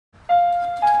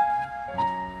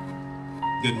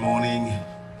Good morning,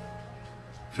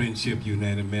 Friendship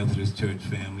United Methodist Church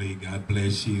family. God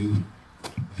bless you,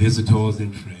 visitors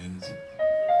and friends.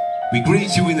 We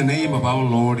greet you in the name of our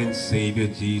Lord and Savior,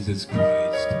 Jesus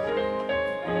Christ,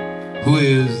 who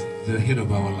is the head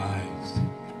of our lives.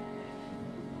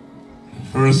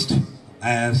 First,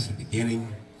 last, the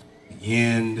beginning, the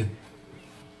end.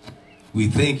 We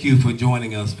thank you for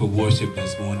joining us for worship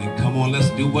this morning. Come on,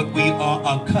 let's do what we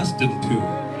are accustomed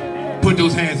to. Put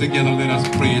those hands together, let us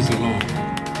praise the Lord.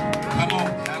 Come on,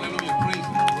 hallelujah, praise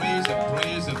Him, praise Him,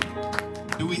 praise Him.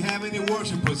 Do we have any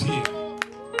worshipers here?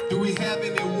 Do we have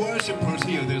any worshipers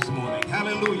here this morning?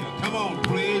 Hallelujah, come on,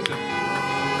 praise Him.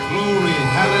 Glory,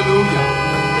 hallelujah.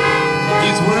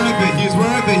 He's worthy, He's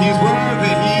worthy, He's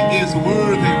worthy. He is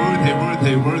worthy, worthy,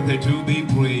 worthy, worthy to be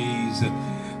praised.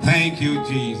 Thank you,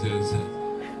 Jesus.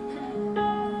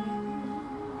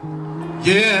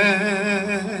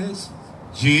 Yes.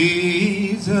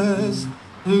 Jesus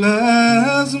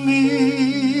loves me.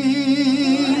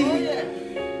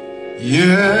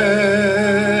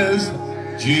 Yes,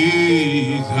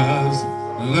 Jesus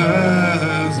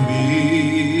loves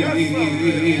me.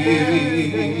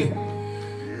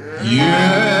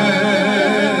 Yes,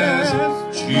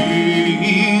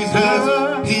 Jesus,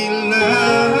 He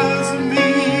loves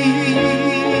me.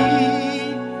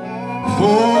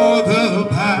 For the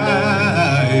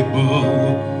Bible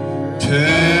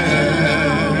tells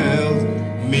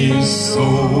me so.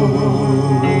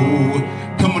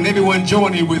 Come on, everyone,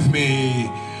 join in with me.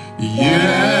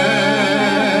 Yes,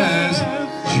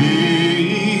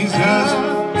 Jesus,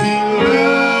 He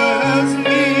loves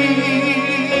me.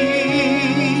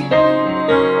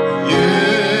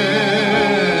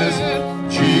 Yes,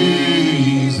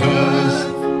 Jesus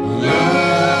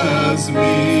loves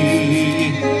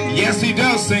me. Yes, He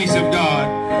does, saints of God.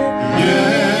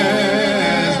 Yes.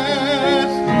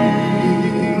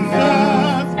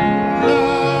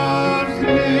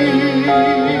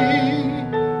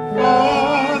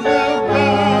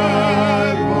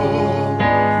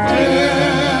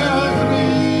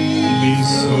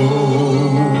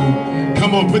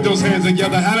 Put those hands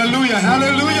together. Hallelujah,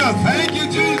 hallelujah. Thank you,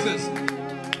 Jesus.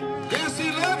 Yes,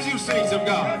 He loves you, saints of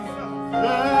God. Jesus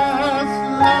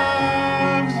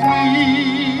loves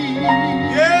me.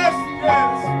 Yes,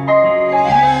 yes.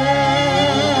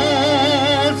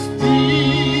 Yes,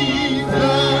 Jesus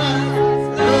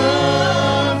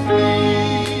loves me.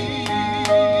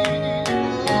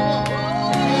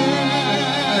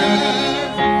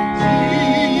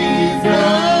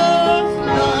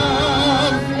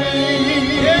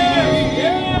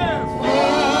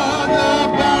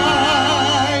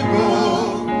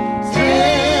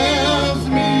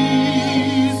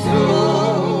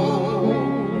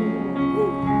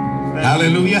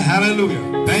 Hallelujah,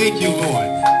 hallelujah. Thank you, Lord.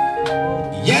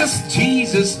 Yes,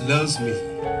 Jesus loves me.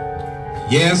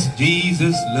 Yes,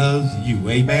 Jesus loves you.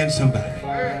 Amen, somebody.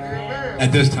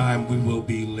 At this time, we will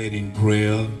be led in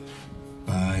prayer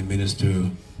by Minister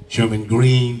Sherman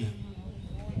Green.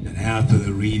 And after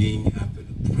the reading, after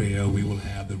the prayer, we will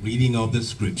have the reading of the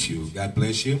scripture. God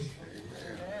bless you.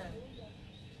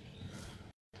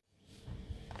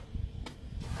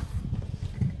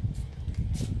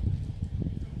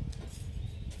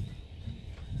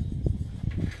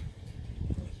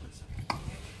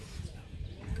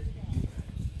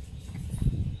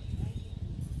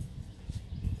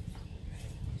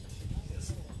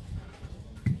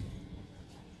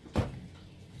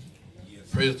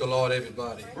 Praise the Lord,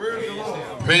 everybody. Praise the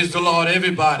Lord. Praise the Lord,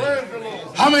 everybody. The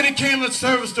Lord. How many came to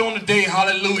service during the day?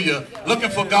 Hallelujah. Looking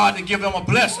for God to give them a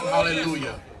blessing.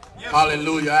 Hallelujah.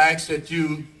 Hallelujah. I ask that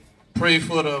you pray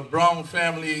for the Brown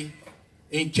family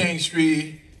in King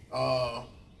Street. Some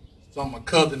of my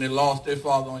cousin, they lost their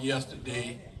father on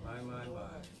yesterday.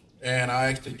 And I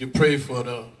ask that you pray for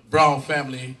the Brown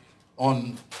family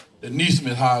on the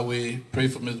Neesmith Highway. Pray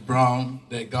for Miss Brown,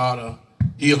 that God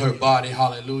heal her body.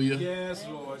 Hallelujah. Yes,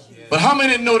 Lord. Yes. But how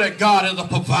many know that God is a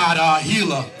provider, a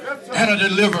healer, and a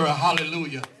deliverer?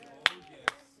 Hallelujah.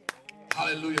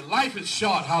 Hallelujah. Life is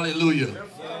short. Hallelujah.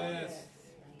 Yes.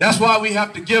 That's why we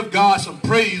have to give God some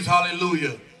praise.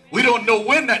 Hallelujah. We don't know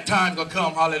when that time will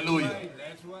come. Hallelujah.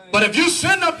 But if you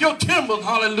send up your timber,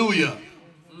 hallelujah,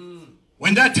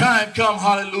 when that time comes,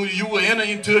 hallelujah, you will enter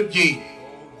into a gate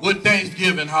with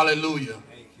thanksgiving. Hallelujah.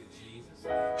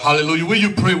 Hallelujah. Will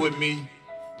you pray with me?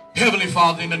 Heavenly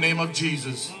Father, in the name of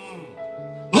Jesus,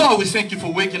 Lord, we thank you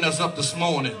for waking us up this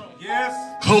morning. Yes.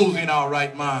 Closing our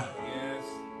right mind. Yes.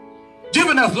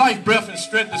 Giving us life, breath, and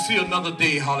strength to see another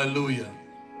day. Hallelujah.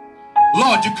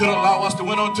 Lord, you could allow us to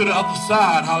went on to the other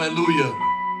side. Hallelujah.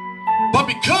 But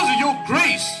because of your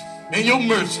grace and your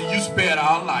mercy, you spared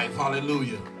our life.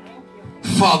 Hallelujah.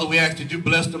 Father, we ask that you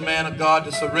bless the man of God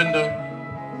to surrender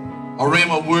a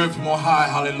rhema word from on high.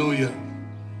 Hallelujah.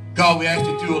 God, we ask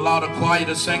that you allow the choir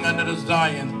to sing under the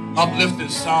Zion, uplifting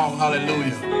song.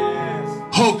 Hallelujah.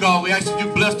 Oh God, we ask that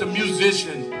you bless the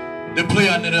musician that play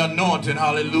under the anointing.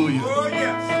 Hallelujah.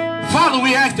 Father,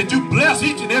 we ask that you bless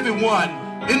each and every one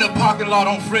in the parking lot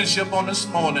on Friendship on this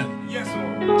morning.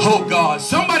 Oh God,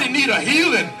 somebody need a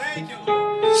healing.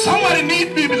 Somebody need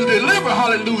to be delivered.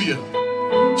 Hallelujah.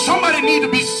 Somebody need to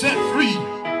be set free.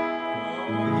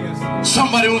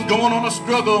 Somebody was going on a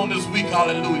struggle on this week.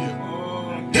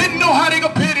 Hallelujah. Didn't know how they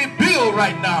could pay their bill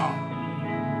right now.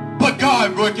 But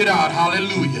God worked it out.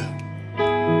 Hallelujah.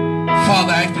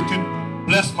 Father, I ask that you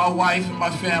bless my wife and my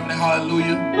family.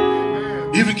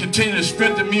 Hallelujah. Even continue to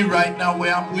strengthen me right now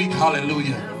where I'm weak.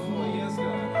 Hallelujah.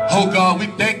 Oh God, we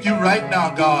thank you right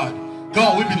now, God.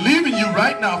 God, we believe in you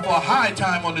right now for a high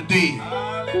time on the day.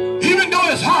 Even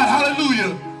though it's hot,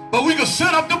 hallelujah, but we can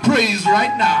set up the praise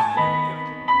right now.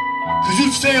 Because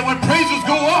you said when praises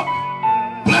go up,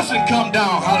 blessing come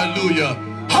down, hallelujah.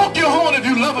 Honk your horn if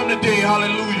you love him today,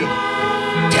 hallelujah.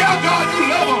 Tell God you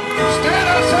love him. Stand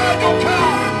outside your car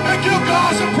and give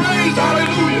God some praise,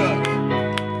 hallelujah.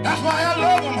 That's why I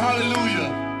love him,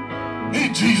 hallelujah.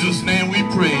 In Jesus' name we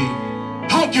pray.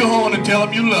 Honk your horn and tell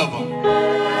him you love him.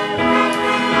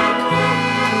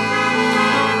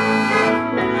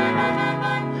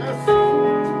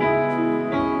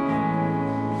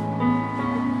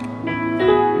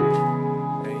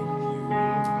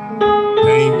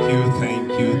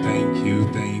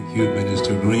 Thank you,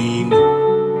 Minister Green,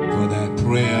 for that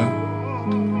prayer.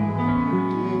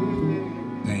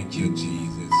 Thank you,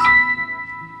 Jesus.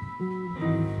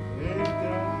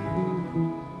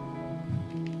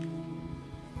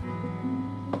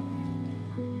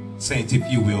 Saints,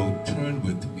 if you will, turn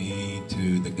with me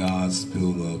to the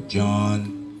Gospel of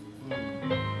John.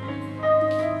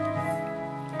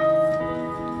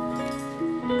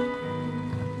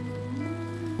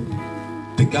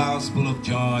 The Gospel of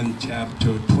John,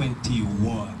 chapter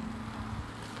 21.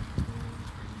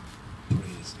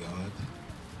 Praise God.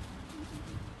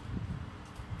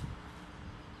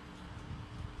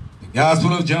 The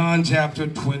Gospel of John, chapter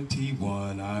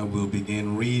 21. I will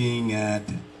begin reading at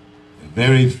the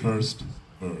very first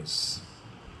verse.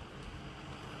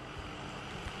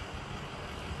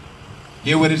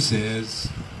 Hear what it says,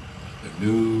 the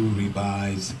New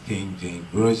Revised King James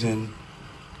Version.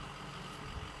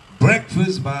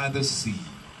 Breakfast by the sea.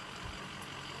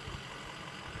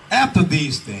 After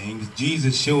these things,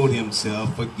 Jesus showed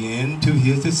himself again to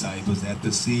his disciples at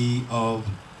the Sea of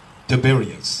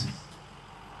Tiberias.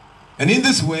 And in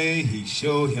this way he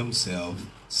showed himself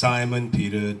Simon,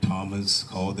 Peter, Thomas,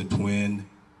 called the twin,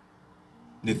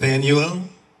 Nathanael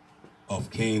of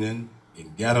Canaan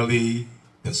in Galilee,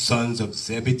 the sons of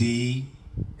Zebedee,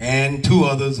 and two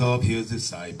others of his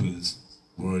disciples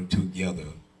were together.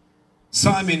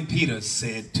 Simon Peter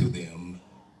said to them,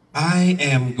 I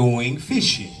am going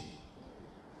fishing.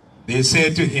 They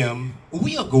said to him,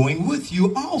 we are going with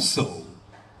you also.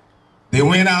 They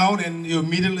went out and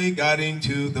immediately got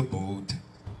into the boat.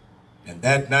 And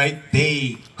that night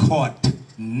they caught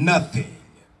nothing.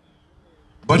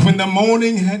 But when the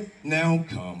morning had now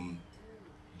come,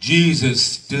 Jesus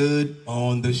stood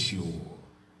on the shore.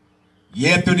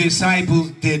 Yet the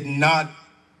disciples did not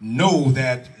know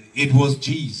that it was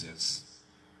Jesus.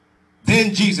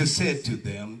 Then Jesus said to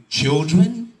them,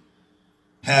 children,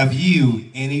 have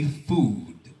you any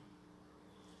food?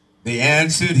 They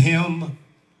answered him,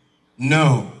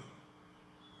 no.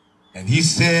 And he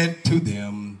said to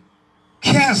them,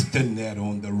 cast the net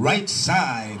on the right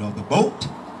side of the boat,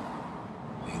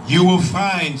 and you will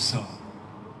find some.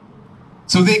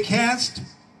 So they cast,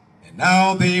 and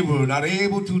now they were not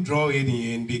able to draw it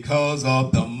in because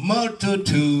of the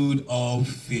multitude of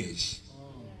fish.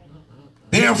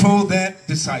 Therefore that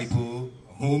disciple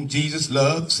whom Jesus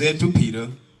loved said to Peter,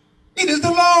 it is the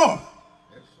Lord.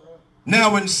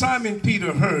 Now when Simon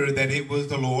Peter heard that it was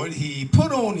the Lord, he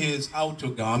put on his outer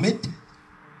garment,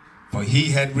 for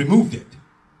he had removed it,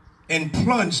 and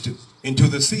plunged into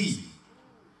the sea.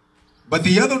 But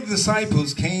the other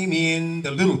disciples came in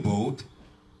the little boat,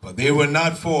 for they were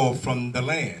not far from the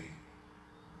land,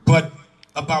 but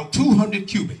about 200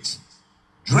 cubits,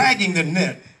 dragging the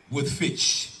net with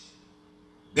fish.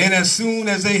 Then as soon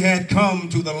as they had come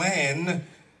to the land,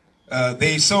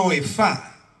 they saw a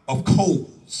fire of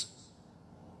coals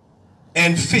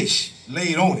and fish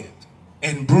laid on it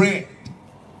and bread.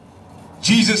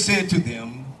 Jesus said to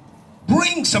them,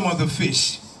 bring some of the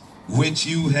fish which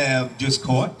you have just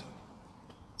caught.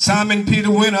 Simon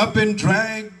Peter went up and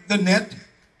dragged the net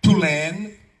to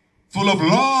land full of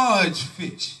large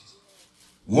fish,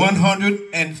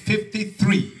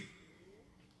 153.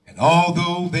 And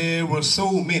although there were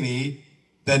so many,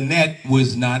 the net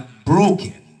was not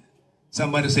broken.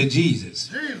 Somebody said Jesus.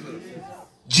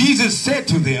 Jesus said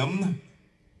to them,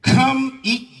 "Come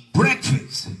eat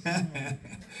breakfast."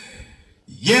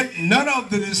 Yet none of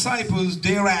the disciples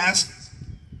dare ask,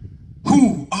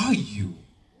 "Who are you?"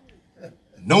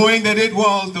 knowing that it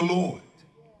was the Lord.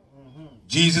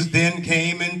 Jesus then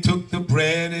came and took the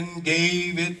bread and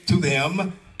gave it to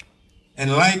them,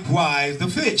 and likewise the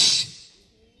fish.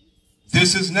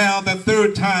 This is now the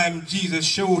third time Jesus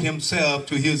showed himself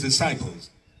to his disciples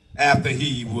after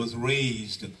he was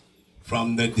raised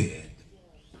from the dead.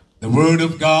 The word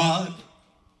of God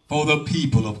for the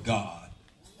people of God.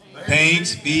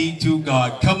 Thanks be to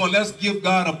God. Come on, let's give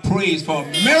God a praise for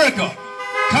America.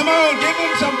 Come on, give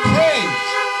him some praise.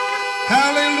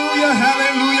 Hallelujah,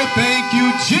 hallelujah. Thank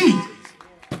you, Jesus.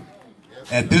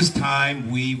 At this time,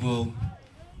 we will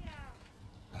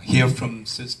hear from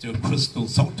Sister Crystal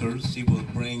Salters. She will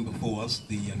bring before us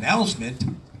the announcement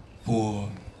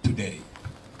for today.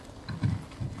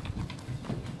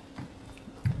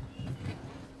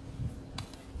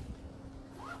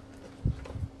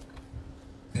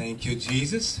 Thank you,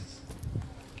 Jesus.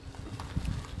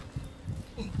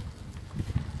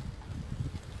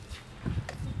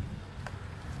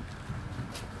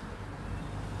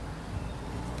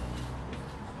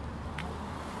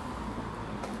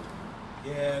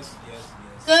 Yes.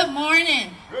 Good morning.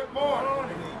 Good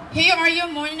morning. Here are your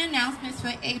morning announcements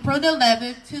for April the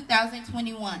 11th,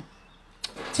 2021.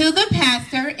 To the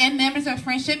pastor and members of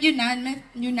Friendship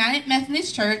United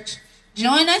Methodist Church,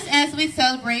 join us as we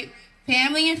celebrate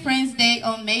Family and Friends Day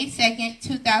on May 2nd,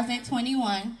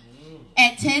 2021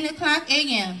 at 10 o'clock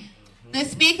a.m. The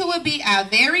speaker will be our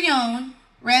very own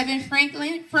Reverend Frank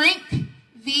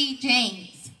V. James.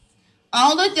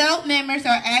 All adult members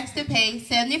are asked to pay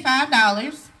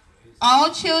 $75.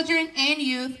 All children and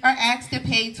youth are asked to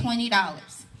pay $20.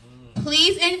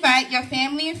 Please invite your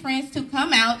family and friends to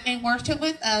come out and worship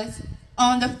with us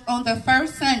on the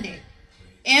first Sunday.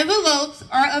 Envelopes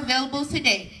are available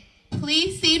today.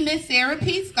 Please see Miss Sarah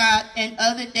P. Scott and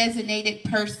other designated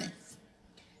persons.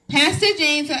 Pastor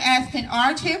James are asking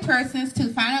our chairpersons to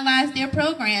finalize their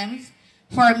programs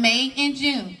for May and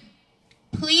June.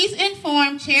 Please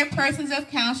inform chairpersons of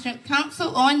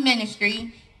Council on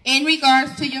Ministry in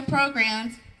regards to your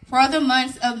programs for the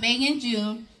months of May and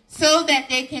June so that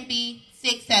they can be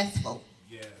successful.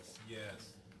 Yes.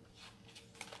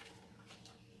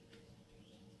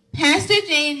 Pastor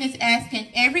James is asking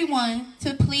everyone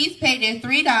to please pay their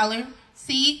 $3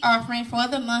 seed offering for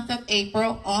the month of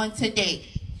April on today.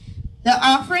 The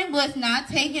offering was not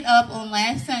taken up on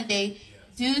last Sunday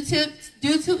due to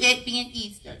it being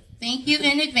Easter. Thank you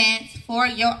in advance for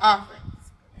your offerings.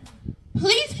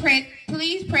 Please pray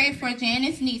for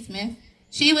Janice Neesmith.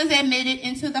 She was admitted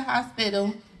into the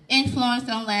hospital in Florence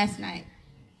on last night.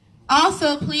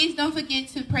 Also, please don't forget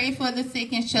to pray for the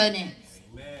sick and shut-ins.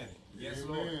 Amen. Yes,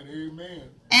 Lord. Amen.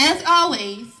 As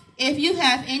always, if you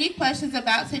have any questions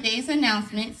about today's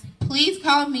announcements, please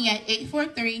call me at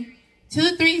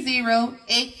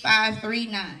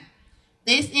 843-230-8539.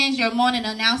 This ends your morning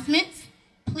announcements.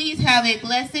 Please have a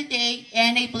blessed day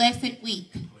and a blessed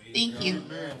week. Thank you.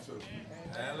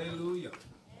 Hallelujah.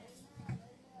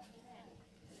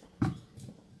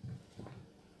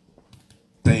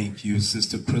 Thank you,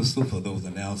 Sister Crystal, for those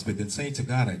announcements. And saints of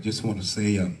God, I just want to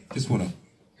say,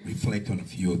 reflect on a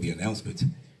few of the announcements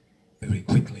very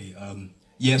quickly.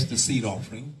 Yes, the seed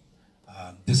offering.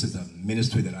 This is a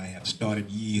ministry that I have started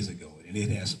years ago, and it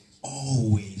has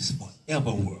always,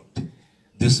 forever worked.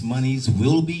 This monies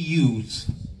will be used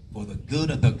for the good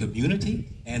of the community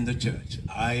and the church.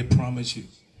 I promise you.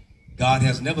 God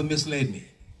has never misled me.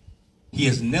 He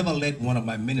has never let one of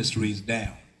my ministries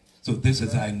down. So this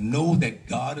is, I know that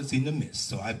God is in the midst.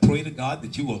 So I pray to God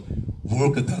that you will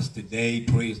work with us today.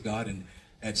 Praise God. And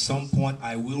at some point,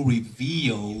 I will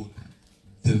reveal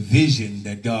the vision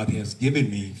that God has given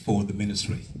me for the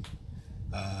ministry.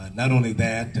 Not only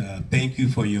that, thank you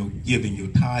for your giving, your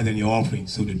tithe and your offering.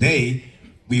 So today,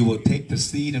 we will take the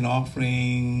seed and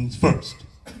offerings first.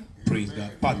 Praise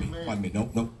God. Pardon me.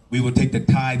 No. We will take the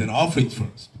tithe and offerings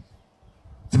first.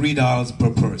 $3 per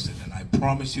person. And I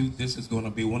promise you, this is going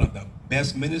to be one of the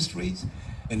best ministries.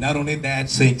 And not only that,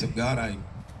 saints of God, I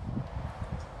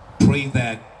pray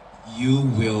that you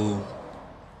will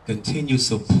continue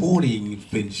supporting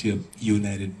Friendship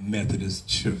United Methodist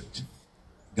Church.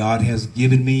 God has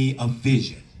given me a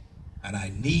vision, and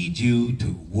I need you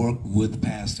to work with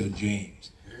Pastor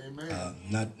James.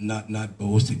 Not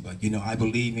boasting, but I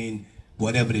believe in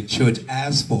whatever the church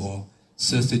asks for.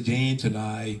 Sister James and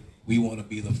I we want to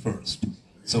be the first.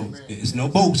 So it's no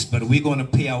boast, but we're going to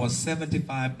pay our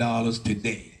 $75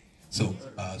 today. So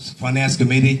finance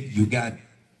committee, you got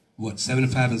what,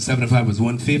 75 and 75 was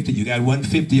 150. You got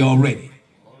 150 already.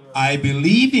 I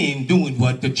believe in doing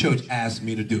what the church asked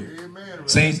me to do. Amen.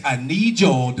 Saints, I need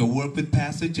y'all to work with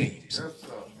Pastor James. Yes,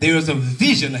 there is a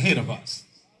vision ahead of us.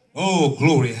 Oh,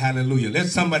 glory, hallelujah. Let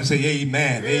somebody say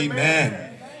amen, amen.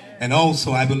 Amen. And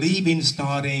also, I believe in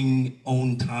starting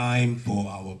on time for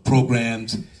our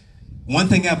programs. One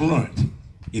thing I've learned,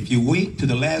 if you wait to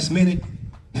the last minute,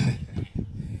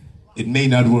 it may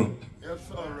not work. Yes,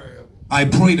 sir. I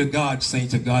pray to God,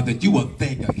 saints of God, that you will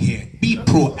think ahead. Be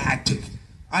proactive.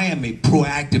 I am a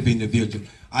proactive individual.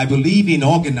 I believe in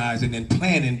organizing and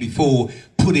planning before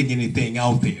putting anything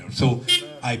out there. So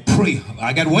I pray.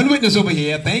 I got one witness over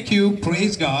here. Thank you.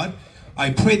 Praise God.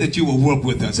 I pray that you will work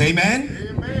with us.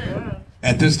 Amen? Amen.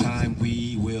 At this time,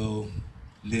 we will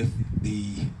lift the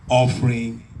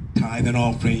offering, tithe and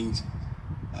offerings.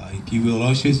 If you will,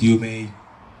 ushers, you may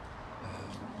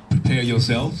prepare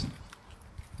yourselves.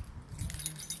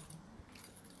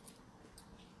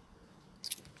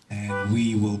 And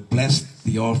we will bless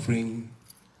the offering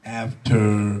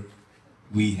after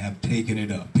we have taken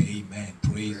it up. Amen.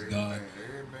 Praise God.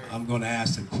 Amen. I'm going to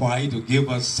ask the choir to give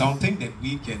us something that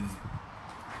we can,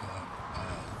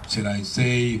 should I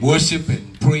say, worship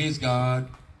and praise God.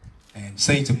 And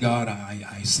saints of God,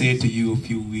 I said to you a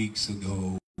few weeks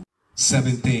ago,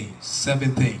 7 things.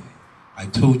 I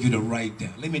told you to write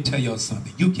down. Let me tell y'all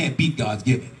something. You can't beat God's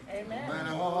giving.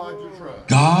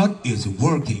 God is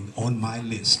working on my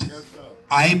list. Yes,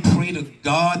 I pray to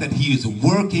God that he is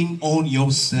working on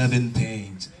your 7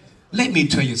 things. Let me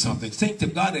tell you something. Saints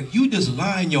of God, if you just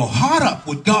line your heart up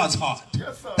with God's heart,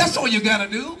 yes, that's all you got to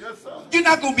do. Yes, you're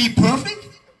not going to be perfect.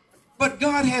 But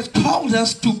God has called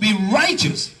us to be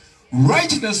righteous.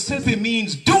 Righteousness simply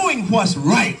means doing what's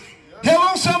right. Yes.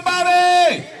 Hello,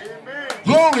 somebody. Amen.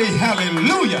 Glory,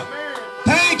 hallelujah. Amen.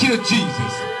 Thank you, Jesus.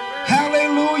 Amen.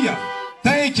 Hallelujah.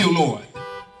 Thank you, Lord.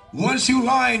 Once you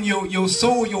line your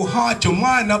soul, your heart, your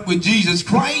mind up with Jesus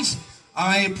Christ,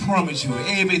 I promise you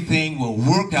everything will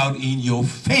work out in your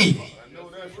favor. I know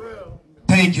that's real.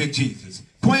 Thank you, Jesus.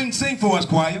 Queen, sing for us,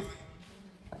 choir.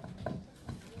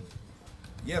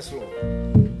 Yes, Lord.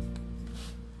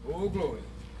 Oh, glory.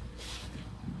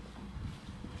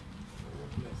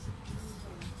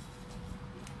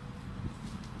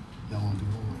 Y'all want to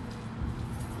do more?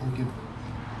 I'll give it.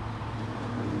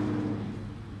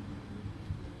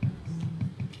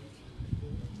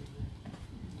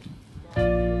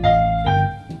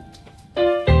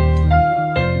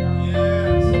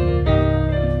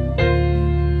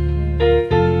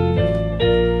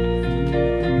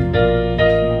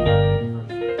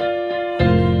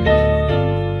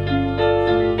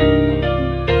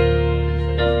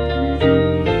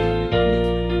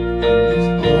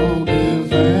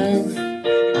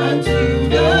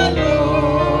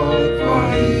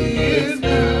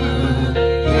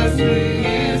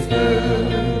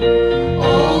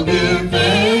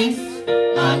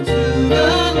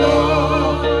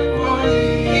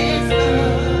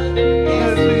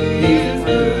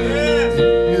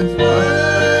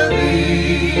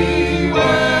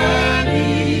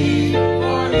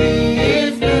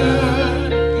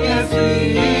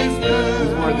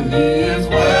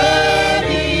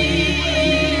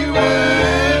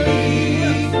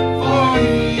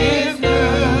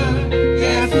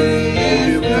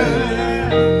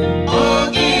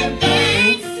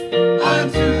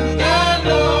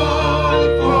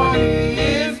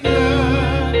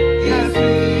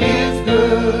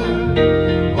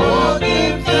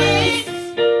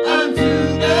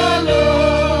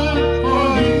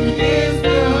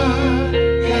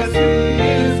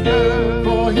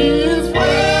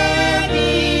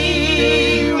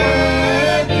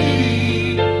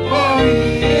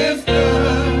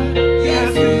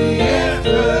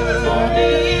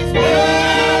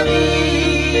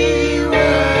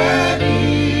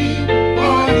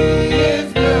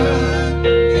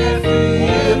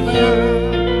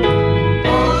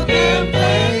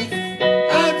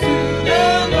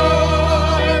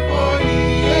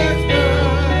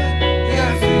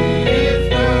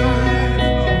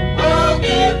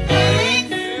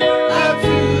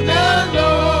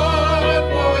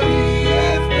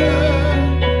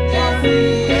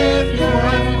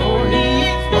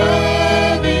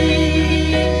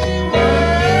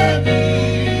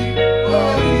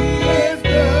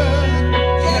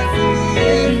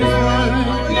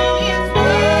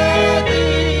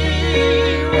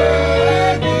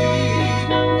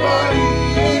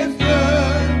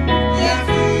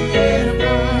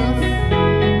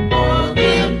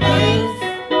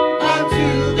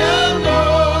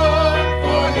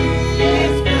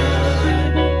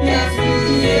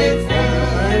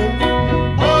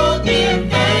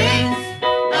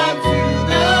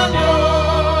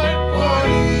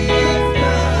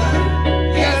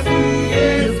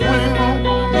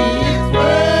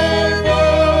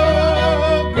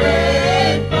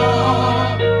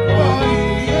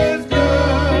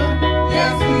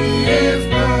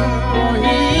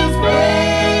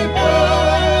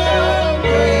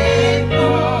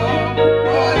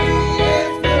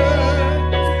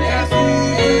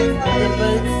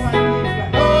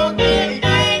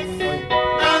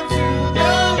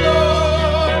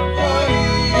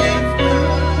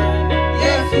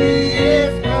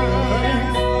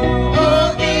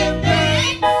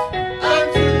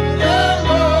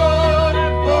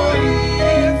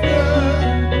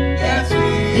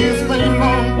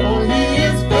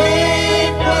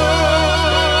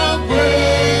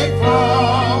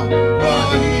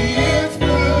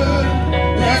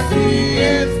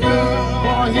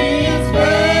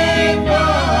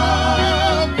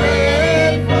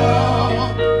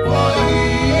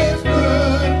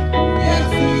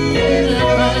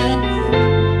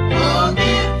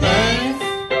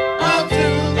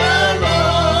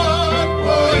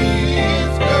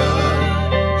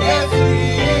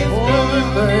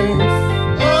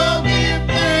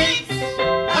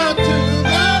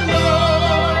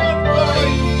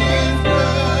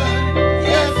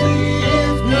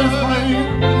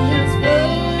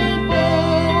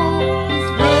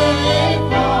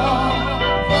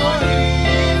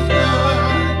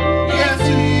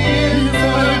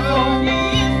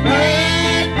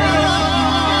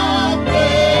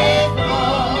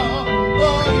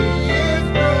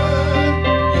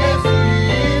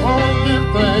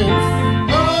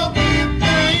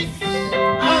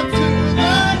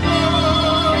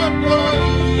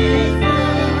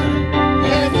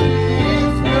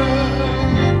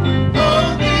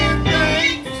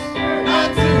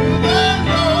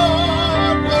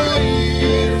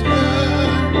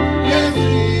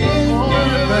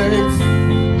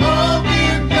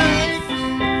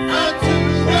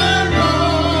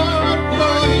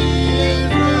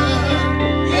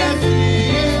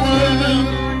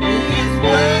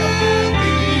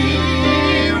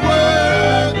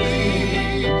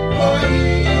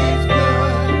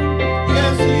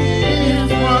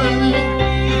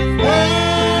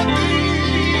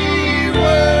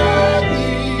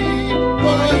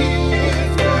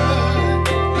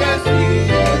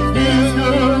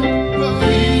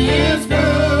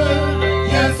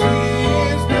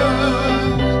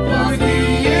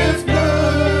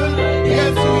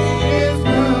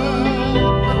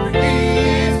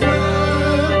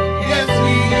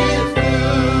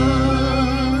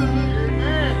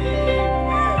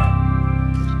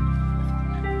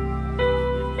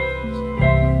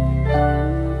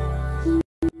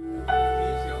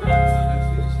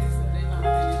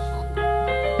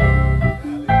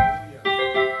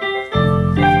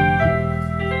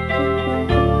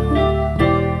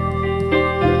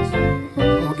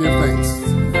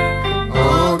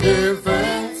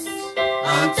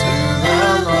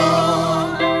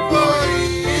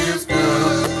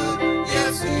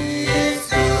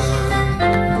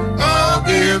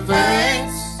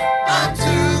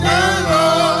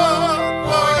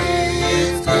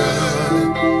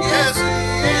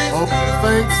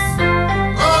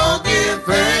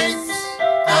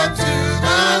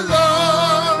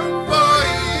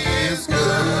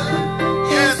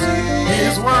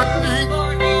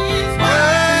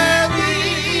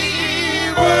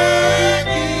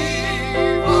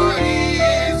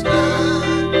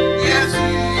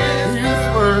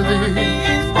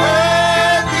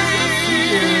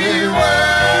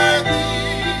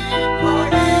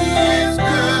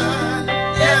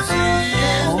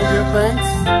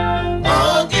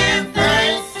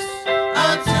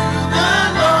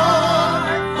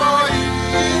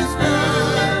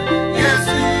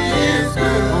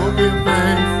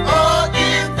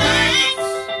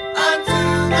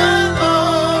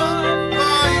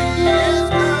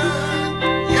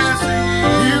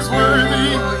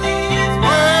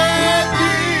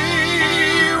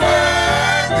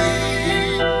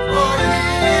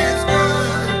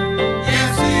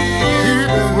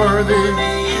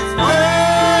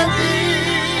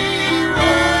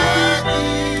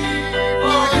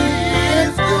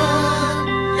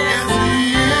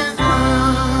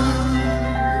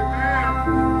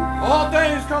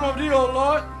 of thee, O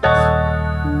Lord.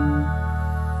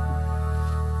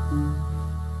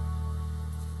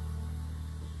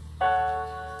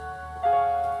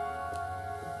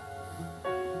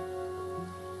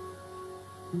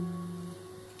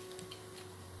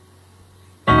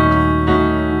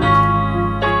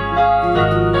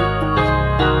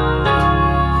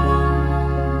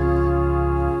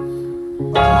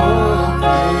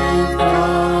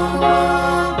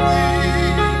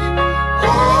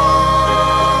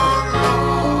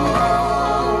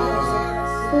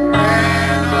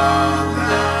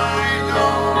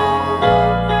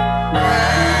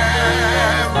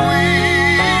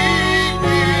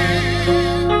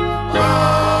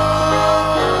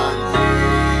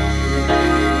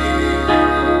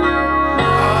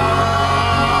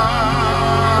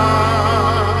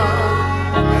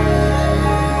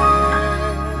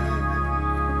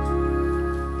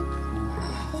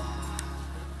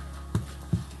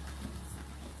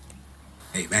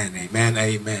 Amen, amen,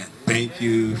 amen. Thank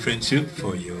you, friendship,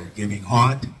 for your giving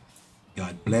heart.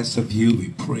 God bless of you. We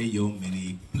pray your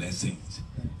many blessings.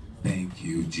 Thank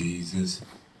you, Jesus.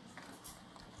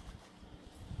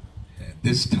 At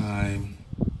this time,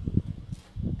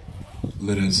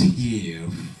 let us hear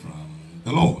from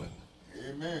the Lord.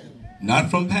 Amen.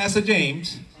 Not from Pastor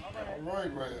James,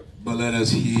 Right. but let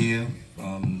us hear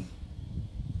from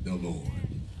the Lord.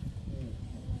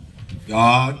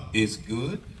 God is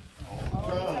good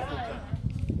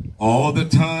all the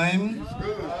time.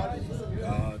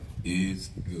 God is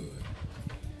good.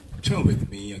 Turn with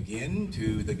me again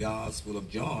to the Gospel of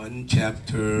John,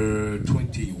 chapter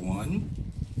 21.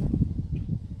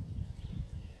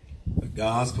 The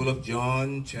Gospel of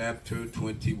John, chapter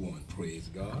 21. Praise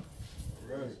God.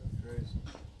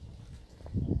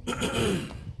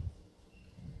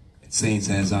 And saints,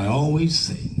 as I always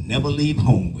say, never leave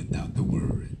home without the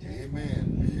Word.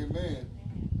 Amen. Amen.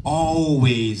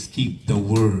 Always keep the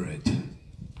Word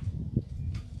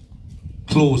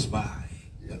close by.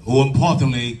 But more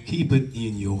importantly, keep it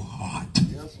in your heart.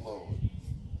 Yes, Lord.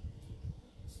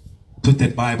 Put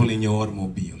that Bible in your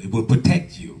automobile. It will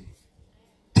protect you.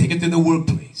 Take it to the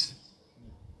workplace.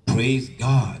 Praise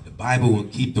God. The Bible will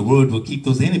keep, the Word will keep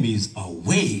those enemies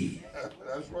away.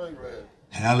 That's right, Red.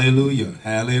 Hallelujah.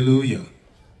 Hallelujah.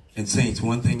 And saints,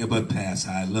 one thing about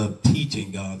Pastor, I love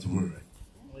teaching God's Word.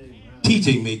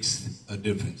 Teaching makes a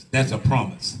difference. That's a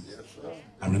promise. Yes, sir.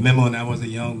 I remember when I was a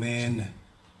young man,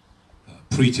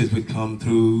 preachers would come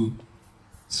through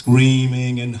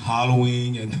screaming and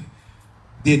hollering and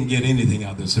didn't get anything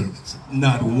out of the service.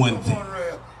 Not one thing. Come on,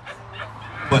 Red.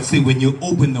 But see, when you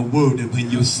open the Word and when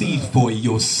you see for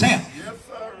yourself, Yes,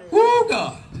 sir. oh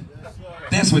God,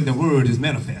 that's when the Word is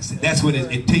manifested. That's when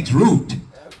it takes root.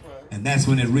 That's right. And that's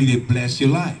when it really blesses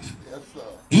your life. Yes, sir.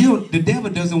 You know, the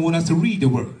devil doesn't want us to read the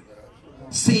Word.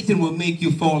 Satan will make you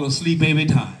fall asleep every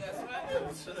time.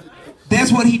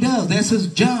 That's what he does. That's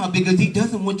his job, because he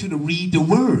doesn't want you to read the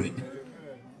Word.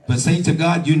 But saints of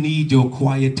God, you need your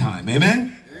quiet time.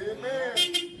 Amen?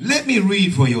 Amen. Let me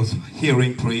read for your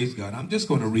hearing, praise God. I'm just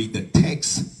going to read the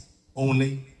text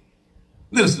only.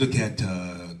 Let us look at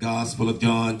Gospel of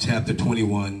John, chapter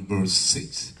 21, verse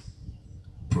 6.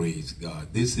 Praise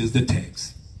God. This is the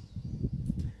text.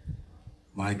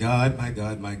 My God, my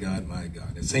God, my God, my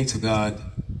God. The saints of God,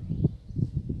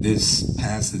 this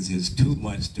passage is too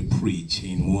much to preach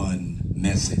in one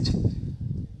message.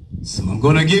 So I'm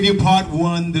going to give you part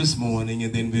 1 this morning,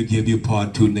 and then we'll give you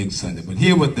part 2 next Sunday. But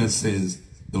hear what thus says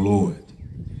the Lord.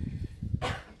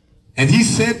 And he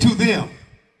said to them,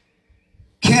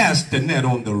 cast the net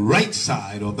on the right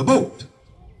side of the boat,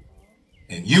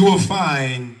 and you will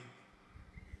find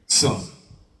some.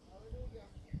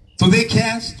 So they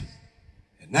cast.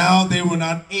 Now they were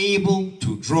not able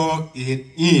to draw it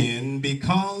in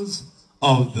because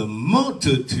of the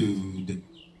multitude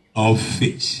of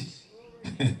fish.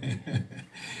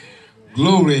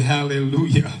 Glory,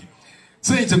 hallelujah.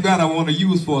 Saints of God, I want to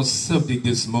use for a subject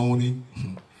this morning.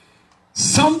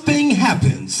 Something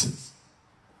happens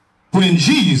when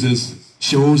Jesus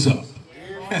shows up.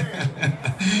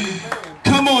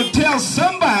 Come on, tell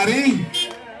somebody,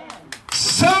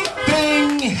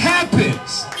 something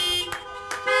happens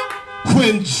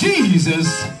when Jesus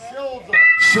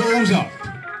shows up.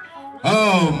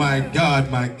 Oh my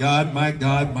God, my God, my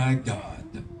God, my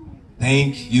God.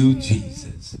 Thank you,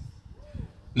 Jesus.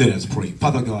 Let us pray.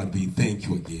 Father God, we thank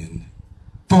you again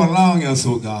for allowing us,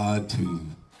 oh God, to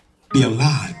be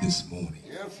alive this morning.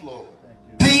 Yes, Lord.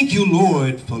 Thank you,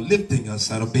 Lord, for lifting us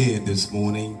out of bed this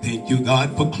morning. Thank you,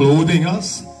 God, for clothing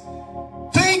us.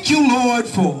 Thank you, Lord,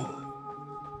 for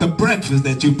the breakfast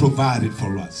that you provided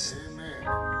for us. Amen.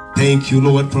 Thank you,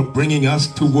 Lord, for bringing us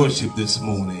to worship this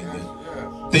morning.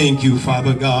 Thank you,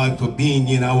 Father God, for being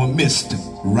in our midst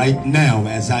right now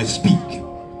as I speak.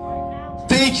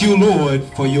 Thank you, Lord,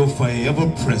 for your forever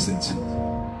presence.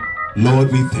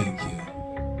 Lord, we thank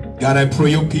you. God, I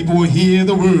pray your people will hear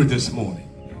the word this morning.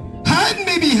 Hide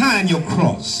me behind your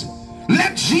cross.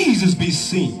 Let Jesus be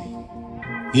seen.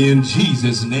 In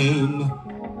Jesus' name,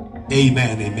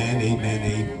 amen, amen, amen,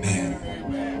 amen.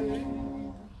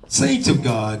 Saints of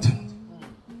God,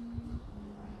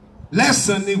 last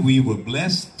Sunday we were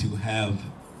blessed to have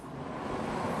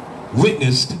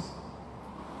witnessed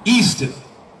Easter,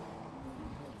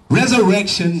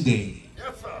 Resurrection Day.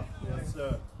 Yes, sir. Yes,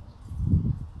 sir.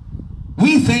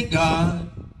 We thank God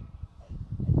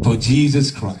for Jesus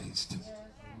Christ.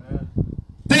 Amen.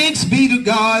 Thanks be to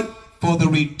God for the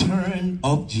return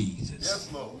of Jesus. Yes,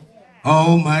 Lord.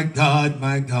 Oh my God,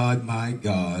 my God, my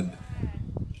God.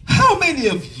 How many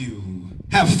of you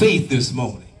have faith this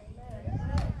morning?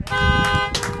 Praise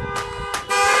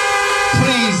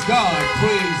God,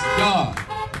 praise God.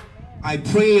 I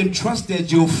pray and trust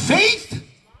that your faith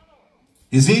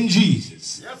is in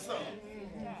Jesus. Yes, sir.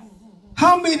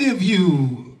 How many of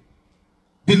you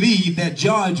believe that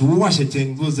George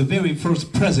Washington was the very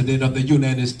first president of the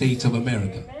United States of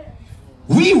America?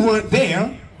 We weren't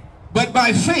there, but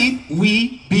by faith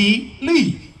we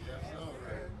believe.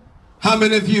 How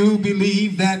many of you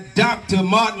believe that Dr.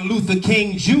 Martin Luther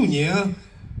King Jr.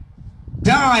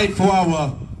 died for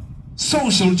our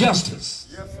social justice?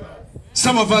 Yes, sir.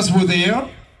 Some of us were there.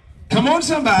 Come on,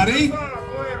 somebody. Go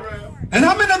ahead, Rev. And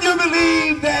how many of you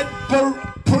believe that,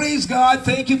 praise God,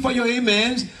 thank you for your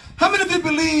amens. How many of you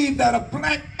believe that a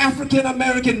black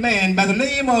African-American man by the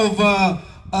name of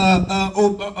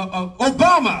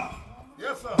Obama,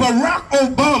 Yes, sir. Barack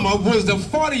Obama, was the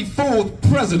 44th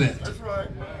president? That's right.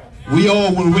 We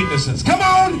all were witnesses. Come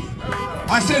on.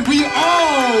 I said we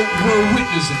all were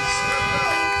witnesses.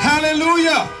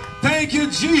 Hallelujah. Thank you,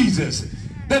 Jesus.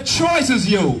 The choice is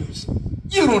yours.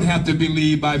 You don't have to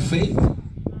believe by faith.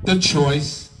 The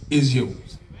choice is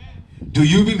yours. Do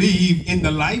you believe in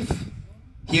the life?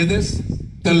 Hear this?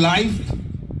 The life,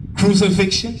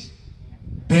 crucifixion,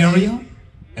 burial,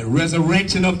 and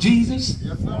resurrection of Jesus?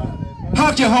 Yes, sir.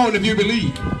 Honk your horn if you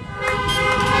believe.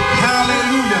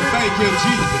 Hallelujah. Thank you,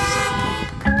 Jesus.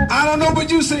 I don't know what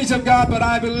you saints of God, but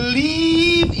I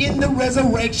believe in the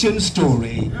resurrection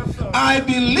story. Yes, sir. I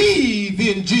believe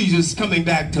in Jesus coming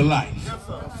back to life. Yes,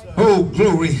 sir. Oh,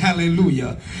 glory,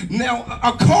 hallelujah. Now,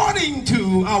 according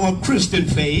to our Christian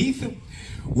faith,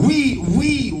 we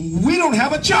don't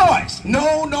have a choice.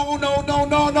 No,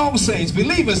 saints,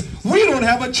 believers, we don't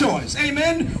have a choice.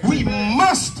 Amen. We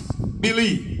must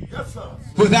believe Yes, sir.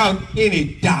 without any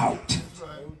doubt.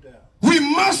 We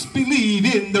must believe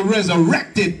in the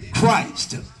resurrected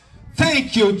Christ.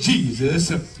 Thank you, Jesus.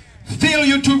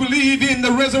 Failure to believe in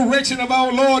the resurrection of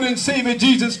our Lord and Savior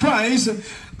Jesus Christ,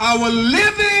 our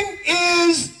living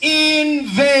is in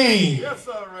vain. Yes,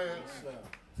 sir, Rev.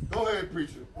 Go ahead,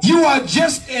 preacher. You are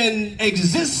just an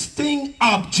existing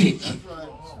object. That's right.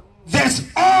 That's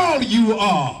all you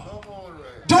are. Come on,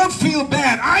 Rev. Don't feel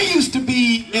bad. I used to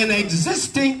be an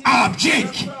existing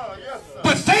object. Yes, sir.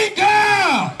 But thank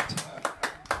God,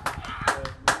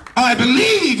 I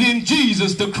believe in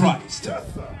Jesus the Christ. Yes,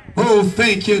 sir. Oh,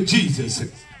 thank you, Jesus.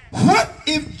 What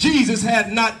if Jesus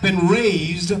had not been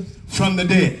raised from the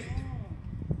dead?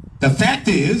 The fact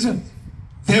is,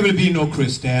 there will be no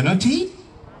Christianity,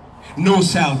 no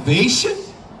salvation,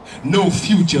 no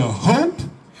future hope,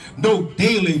 no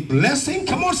daily blessing.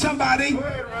 Come on, somebody.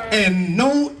 And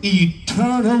no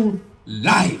eternal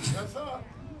life. Yes, sir.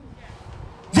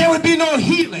 There would be no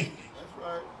healing. That's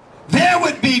right. There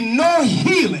would be no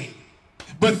healing.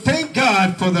 But thank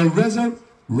God for the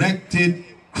resurrected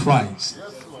Christ.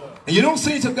 Yes, Lord. And you know,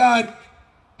 saints of God,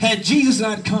 had Jesus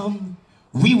not come,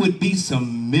 we would be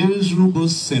some miserable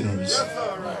sinners. Yes,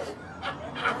 sir, Rev.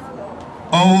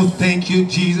 Oh, thank you,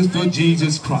 Jesus, for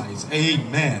Jesus Christ.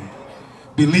 Amen.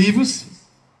 Believers,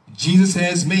 Jesus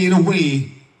has made a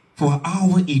way for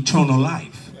our eternal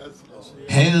life. Yes, Lord.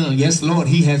 Hell, yes, Lord,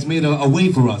 he has made a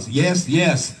way for us. Yes,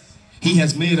 yes. He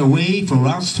has made a way for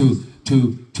us to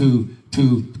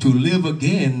live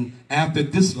again after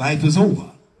this life is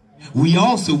over. We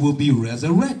also will be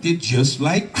resurrected just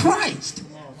like Christ.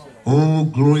 Oh,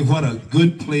 glory, what a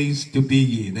good place to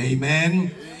be in. Amen.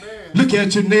 Amen. Look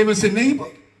at your neighbor and say, neighbor,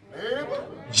 Neighbor.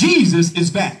 Jesus is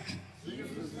back.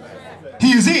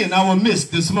 He is in our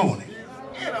midst this morning.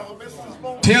 And I will miss this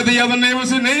moment. Tell the other neighbor,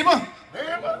 say, neighbor,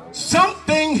 Neighbor.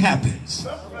 something happens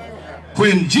Something happened.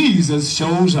 when Jesus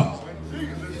shows up.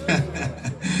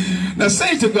 Jesus. Now,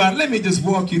 saints of God, let me just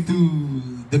walk you through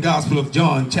the Gospel of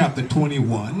John, chapter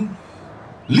 21,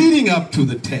 leading up to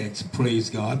the text, praise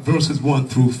God, verses 1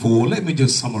 through 4. Let me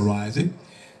just summarize it.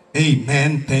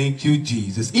 Amen. Thank you,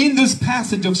 Jesus. In this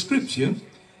passage of Scripture,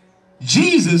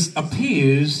 Jesus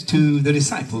appears to the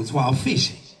disciples while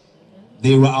fishing.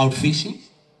 They were out fishing,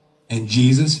 and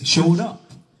Jesus showed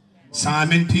up.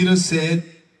 Simon Peter said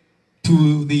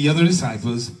to the other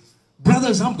disciples,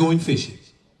 brothers, I'm going fishing.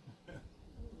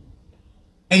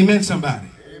 Amen, somebody.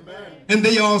 Amen. And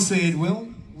they all said, well,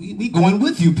 we going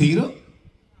with you, Peter.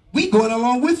 We going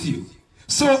along with you.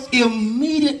 So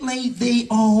immediately they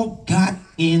all got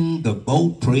in the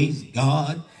boat, praise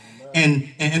God. And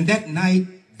that night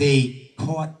they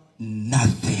caught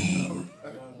nothing.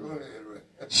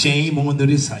 Shame on the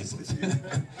disciples.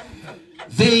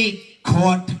 They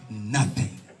caught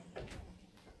nothing.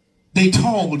 They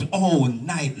toiled all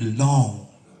night long.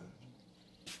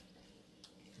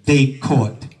 They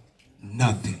caught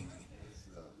nothing.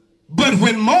 But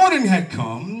when morning had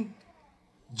come,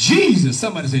 Jesus,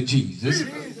 somebody said Jesus,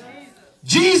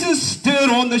 Jesus stood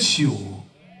on the shore.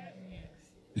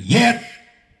 Yet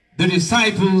the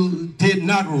disciples did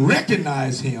not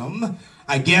recognize him.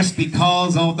 I guess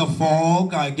because of the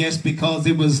fog. I guess because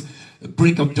it was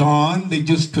break of dawn. They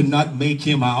just could not make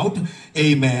him out.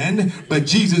 Amen. But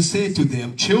Jesus said to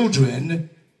them, children,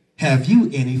 have you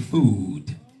any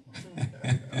food?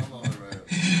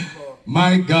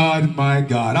 My God, my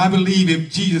God. I believe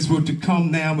if Jesus were to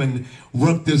come now and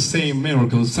work the same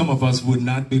miracle, some of us would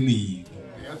not believe.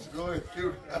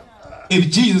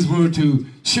 If Jesus were to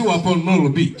show up on Myrtle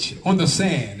Beach, on the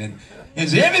sand, and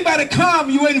say, everybody come,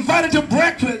 you are invited to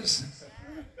breakfast.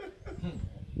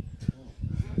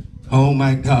 Oh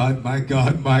my God, my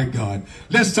God, my God.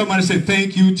 Let somebody say,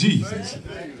 thank you, Jesus.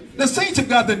 The saints of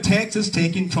God, the text is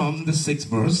taken from the 6th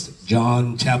verse,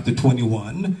 John chapter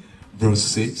 21, verse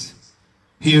 6.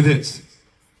 Hear this.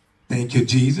 Thank you,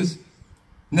 Jesus.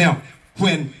 Now,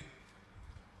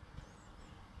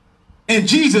 and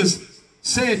Jesus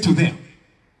said to them,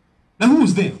 now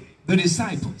who's them? The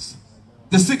disciples.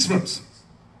 The 6th verse.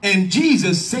 And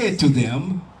Jesus said to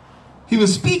them, he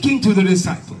was speaking to the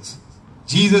disciples.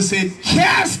 Jesus said,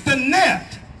 cast the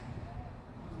net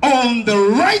on the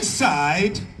right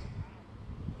side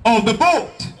of the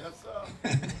boat.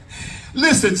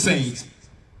 Listen, saints,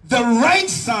 the right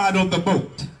side of the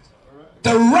boat.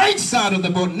 The right side of the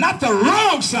boat, not the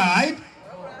wrong side.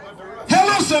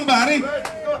 Hello, somebody.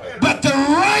 But the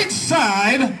right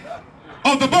side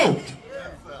of the boat.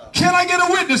 Can I get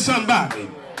a witness, somebody?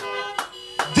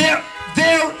 There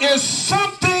is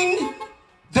something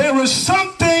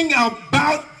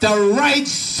about the right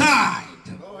side.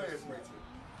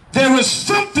 There is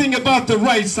something about the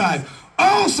right side.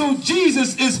 Also,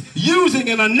 Jesus is using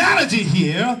an analogy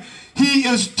here. He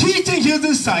is teaching his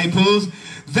disciples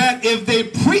that if they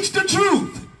preach the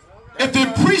truth, if they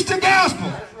preach the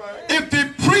gospel, if they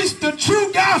preach the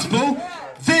true gospel,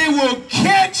 they will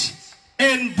catch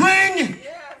and bring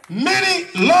many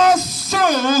lost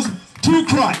souls to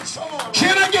Christ.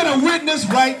 Can I get a witness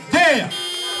right there?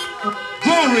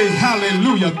 Glory,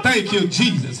 hallelujah. Thank you,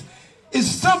 Jesus. It's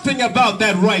something about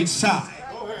that right side.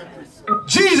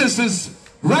 Jesus is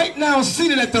right now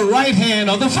seated at the right hand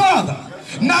of the Father.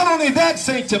 Not only that,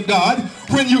 saints of God,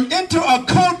 when you enter a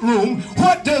courtroom,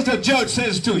 what does the judge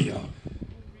says to you?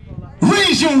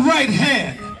 Raise your right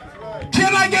hand.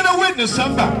 Can I get a witness,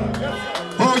 somebody?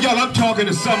 Oh, y'all, I'm talking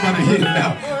to somebody here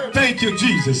now. Thank you,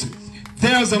 Jesus.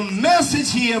 There's a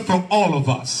message here for all of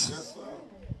us.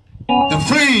 The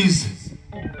phrase,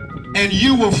 and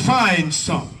you will find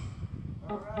some.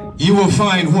 You will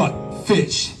find what?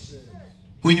 Fish.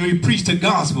 When we preach the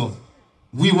gospel,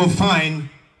 we will find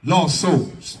lost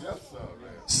souls.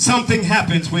 Something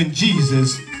happens when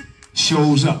Jesus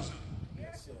shows up.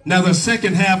 Now the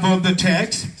second half of the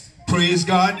text, praise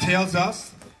God, tells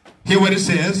us, hear what it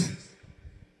says.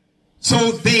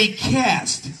 So they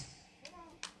cast,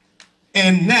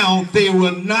 and now they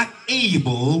were not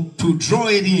able to draw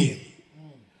it in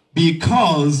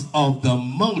because of the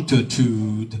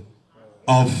multitude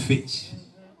of fish.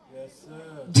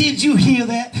 Did you hear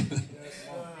that?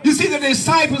 You see, the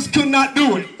disciples could not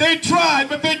do it. They tried,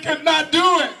 but they could not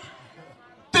do it.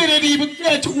 They didn't even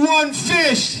catch one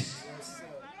fish.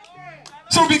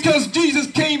 So because Jesus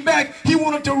came back, he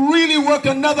wanted to really work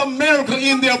another miracle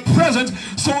in their presence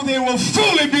so they will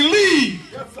fully believe.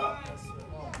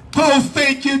 Oh,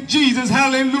 thank you, Jesus.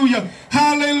 Hallelujah.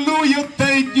 Hallelujah.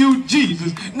 Thank you,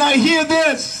 Jesus. Now hear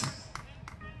this.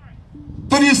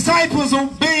 The disciples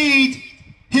obeyed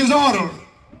his order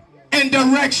and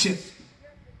direction.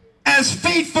 As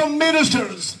faithful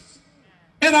ministers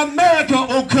in America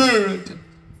occurred,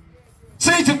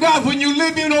 Saints of God, when you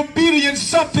live in obedience,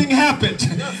 something happens.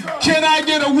 Can I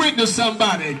get a witness,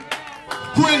 somebody?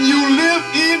 When you live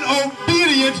in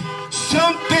obedience,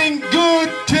 something good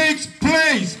takes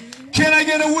place. Can I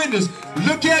get a witness?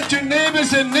 Look at your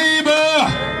neighbors and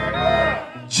neighbor.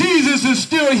 Jesus is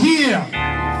still here.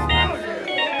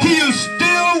 He is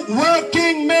still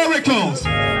working miracles.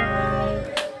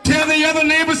 Tell the other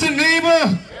neighbors and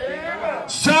neighbor,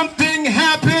 something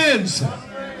happens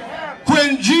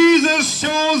when Jesus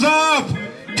shows up.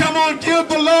 Come on, give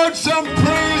the Lord some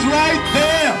praise right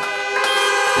there.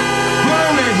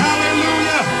 Glory,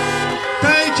 hallelujah.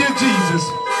 Thank you, Jesus.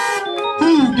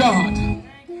 Ooh,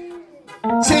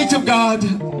 God. Saints of God,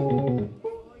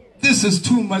 this is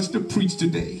too much to preach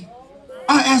today.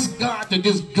 I ask God to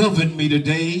just govern me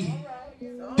today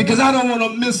because I don't want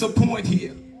to miss a point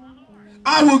here.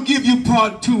 I will give you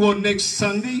part 2 on next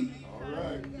Sunday.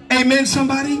 Amen,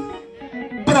 somebody?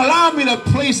 But allow me to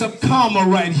place a comma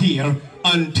right here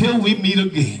until we meet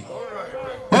again.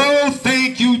 Oh,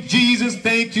 thank you, Jesus.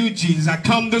 Thank you, Jesus. I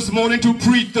come this morning to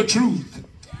preach the truth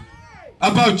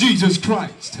about Jesus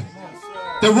Christ.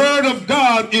 The word of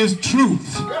God is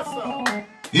truth.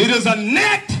 It is a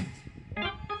net.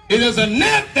 It is a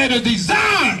net that is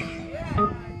designed,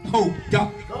 oh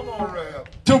God,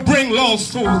 to bring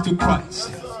lost souls to Christ.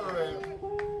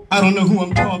 I don't know who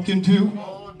I'm talking to,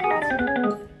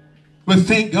 but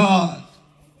thank God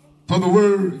for the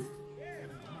word.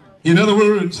 In other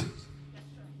words,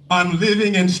 I'm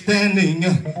living and standing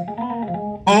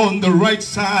on the right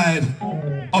side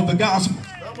of the gospel.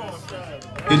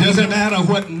 It doesn't matter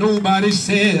what nobody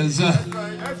says.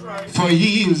 For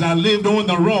years I lived on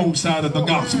the wrong side of the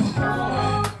gospel.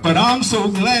 But I'm so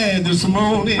glad this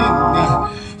morning,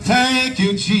 thank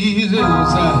you, Jesus,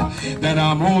 that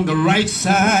I'm on the right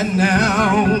side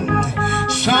now.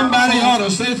 Somebody ought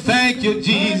to say thank you,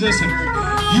 Jesus.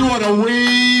 You ought to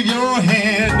wave your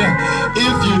hand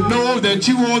if you know that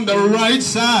you're on the right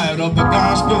side of the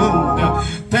gospel.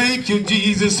 Thank you,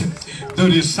 Jesus. The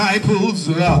disciples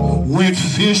went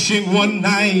fishing one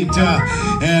night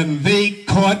and they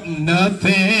caught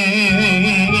nothing.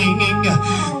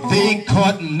 They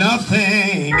caught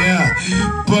nothing.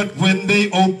 But when they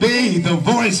obeyed the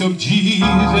voice of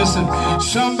Jesus,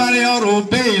 somebody ought to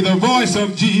obey the voice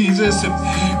of Jesus.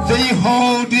 They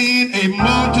hauled in a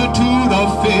multitude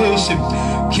of fish.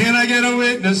 Can I get a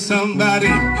witness, somebody?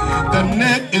 The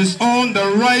net is on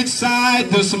the right side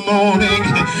this morning.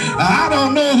 I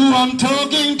don't know who I'm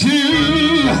talking to.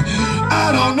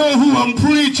 I don't know who I'm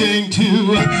preaching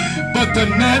to. But the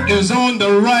net is on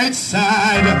the right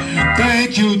side.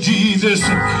 Thank you, Jesus.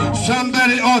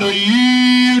 Somebody ought to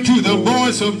yield to the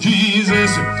voice of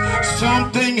Jesus.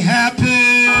 Something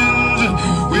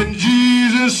happens when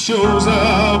Jesus shows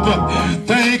up.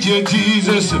 Thank you,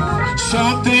 Jesus.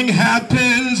 Something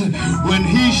happens when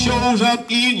he shows up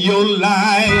in your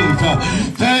life.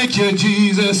 Thank you,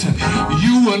 Jesus.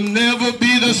 You will never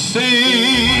be the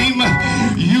same.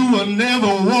 You will never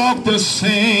walk the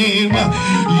same.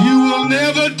 You will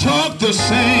never talk the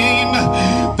same.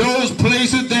 Those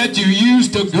places that you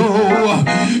used to go,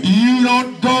 you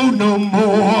don't go no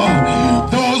more.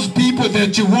 Those people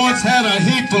that you once had a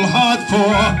hateful heart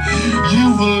for,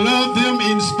 you will love them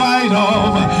in spite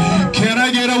of. Can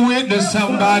I get a witness,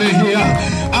 somebody here?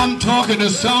 I'm talking to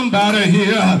somebody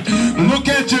here. Look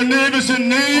at your neighbors and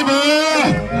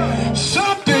neighbor.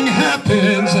 Something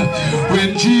happens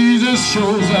when Jesus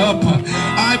shows up.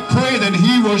 I pray that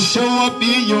he will show up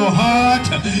in your heart,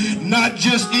 not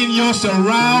just in your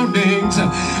surroundings.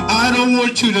 I don't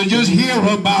want you to just hear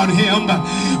about him,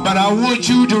 but I want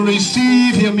you to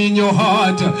receive him in your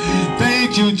heart.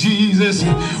 Thank you, Jesus.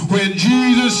 When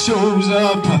Jesus shows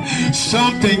up,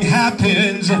 something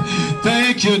happens.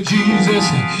 Thank you, Jesus.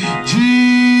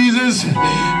 Jesus,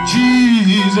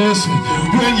 Jesus.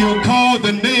 When you call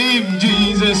the name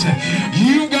Jesus,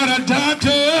 you got a doctor,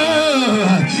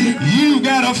 you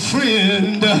got a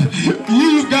friend,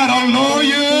 you got a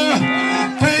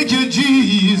lawyer. Thank you,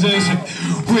 Jesus.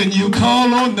 When you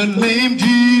call on the name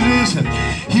Jesus,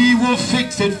 he will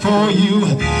fix it for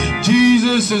you.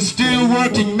 Jesus is still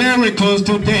working miracles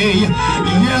today.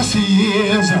 Yes, he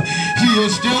is. He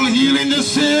is still healing the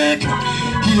sick.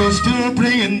 He is still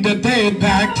bringing the dead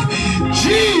back.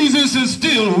 Jesus is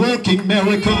still working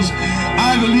miracles.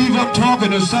 I believe I'm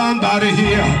talking to somebody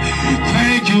here.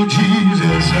 Thank you,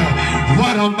 Jesus.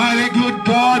 What a mighty good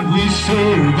God we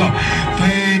serve.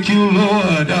 Thank you,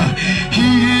 Lord.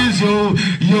 He is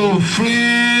your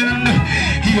friend.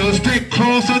 He'll stick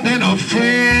closer than a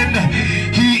friend.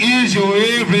 He is your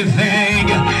everything.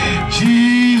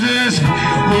 Jesus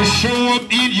will show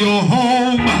up in your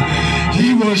home.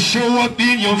 He will show up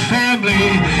in your family.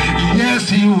 Yes,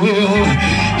 he will.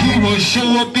 He will show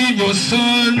up in your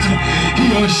sons.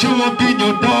 He'll show up in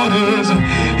your daughters.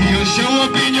 He'll show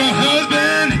up in your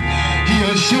husband.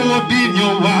 He'll show up in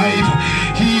your wife.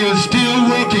 He is still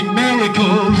working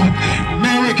miracles.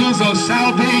 Miracles of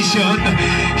salvation.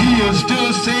 He is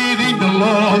still saving the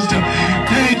lost.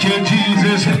 Thank you,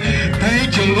 Jesus.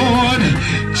 Thank you, Lord.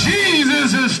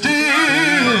 Jesus is still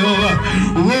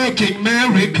working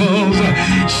miracles.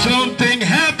 Something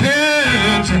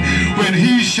happens when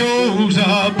he shows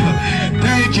up.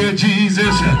 Thank you,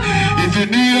 Jesus. If you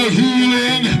need a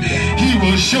healing, he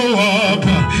will show up.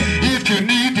 If you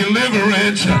need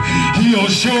deliverance, he'll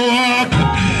show up.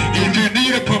 If you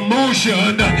need a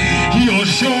promotion, he'll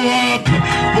show up.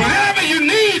 Whatever you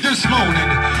need this morning,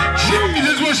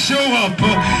 Jesus will show up.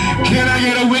 Can I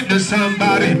get a witness,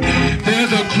 somebody?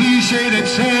 There's a cliche that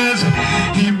says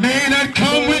he may not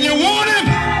come when you want him,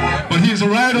 but he's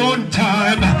right on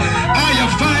time. I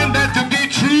find that to be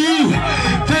true.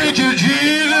 Thank you,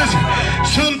 Jesus.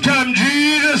 Sometimes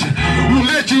Jesus will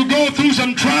let you go through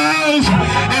some trials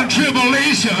and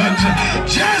tribulations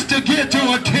just to get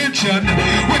your attention.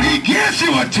 When he gets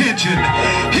your attention,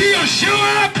 he'll show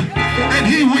up and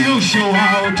he will show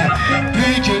out.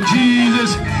 Thank you,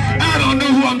 Jesus. I don't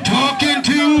know who I'm talking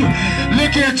to.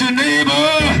 Look at your neighbor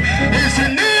and say,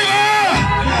 neighbor,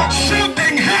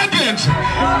 something happens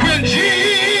when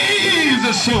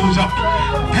Jesus shows up.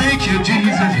 Thank you,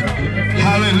 Jesus.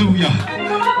 Hallelujah.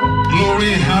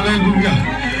 Glory, hallelujah.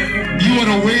 You ought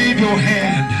to wave your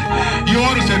hand. You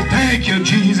ought to say, thank you,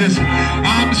 Jesus.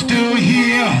 I'm still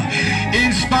here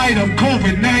in spite of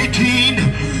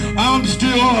COVID-19. I'm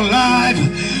still alive.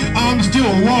 I'm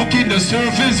still walking the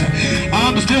surface.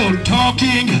 I'm still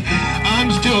talking.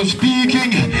 I'm still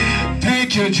speaking.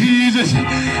 Thank you, Jesus.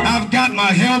 I've got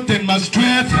my health and my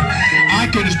strength. I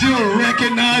can still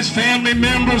recognize family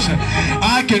members.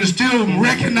 I can still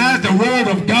recognize the word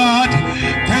of God.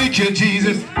 Thank you,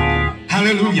 Jesus.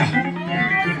 Hallelujah.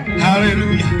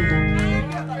 Hallelujah.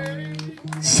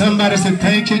 Somebody said,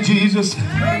 thank you, Jesus.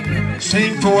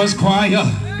 Sing for us, choir.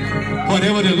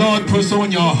 Whatever the Lord puts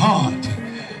on your heart.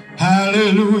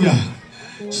 Hallelujah.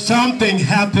 Something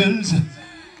happens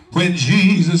when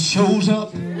Jesus shows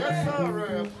up. Yes, sir,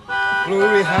 Rev.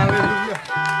 Glory, hallelujah.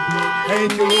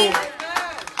 Thank you, Lord.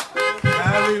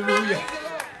 Hallelujah.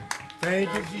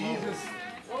 Thank you, Jesus.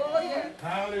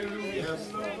 Hallelujah. Yes,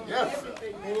 sir. Yes, sir.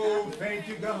 Oh, thank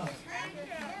you, God.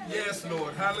 Yes,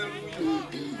 Lord. Hallelujah.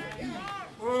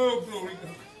 Oh, glory,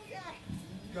 God.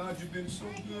 God, you've been so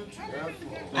good to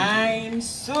me. I'm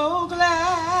so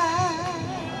glad.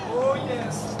 Oh,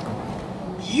 yes.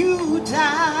 You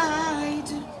died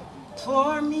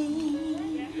for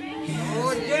me.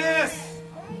 Oh, yes.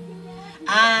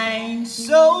 I'm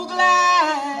so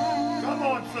glad Come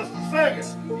on, sister,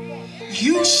 sing it.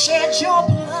 you shed your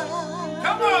blood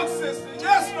Come on, sister.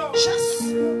 Yes, Lord. just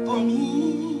for me.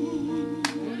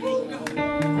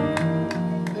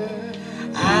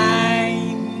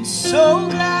 I'm so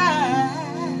glad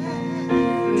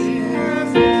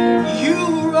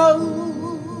you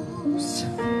rose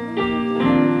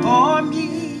for me.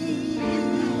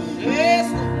 Yes.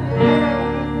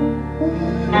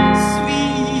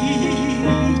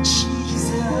 Sweet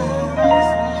Jesus.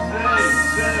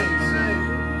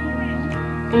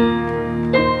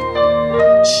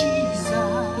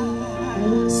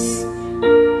 Jesus,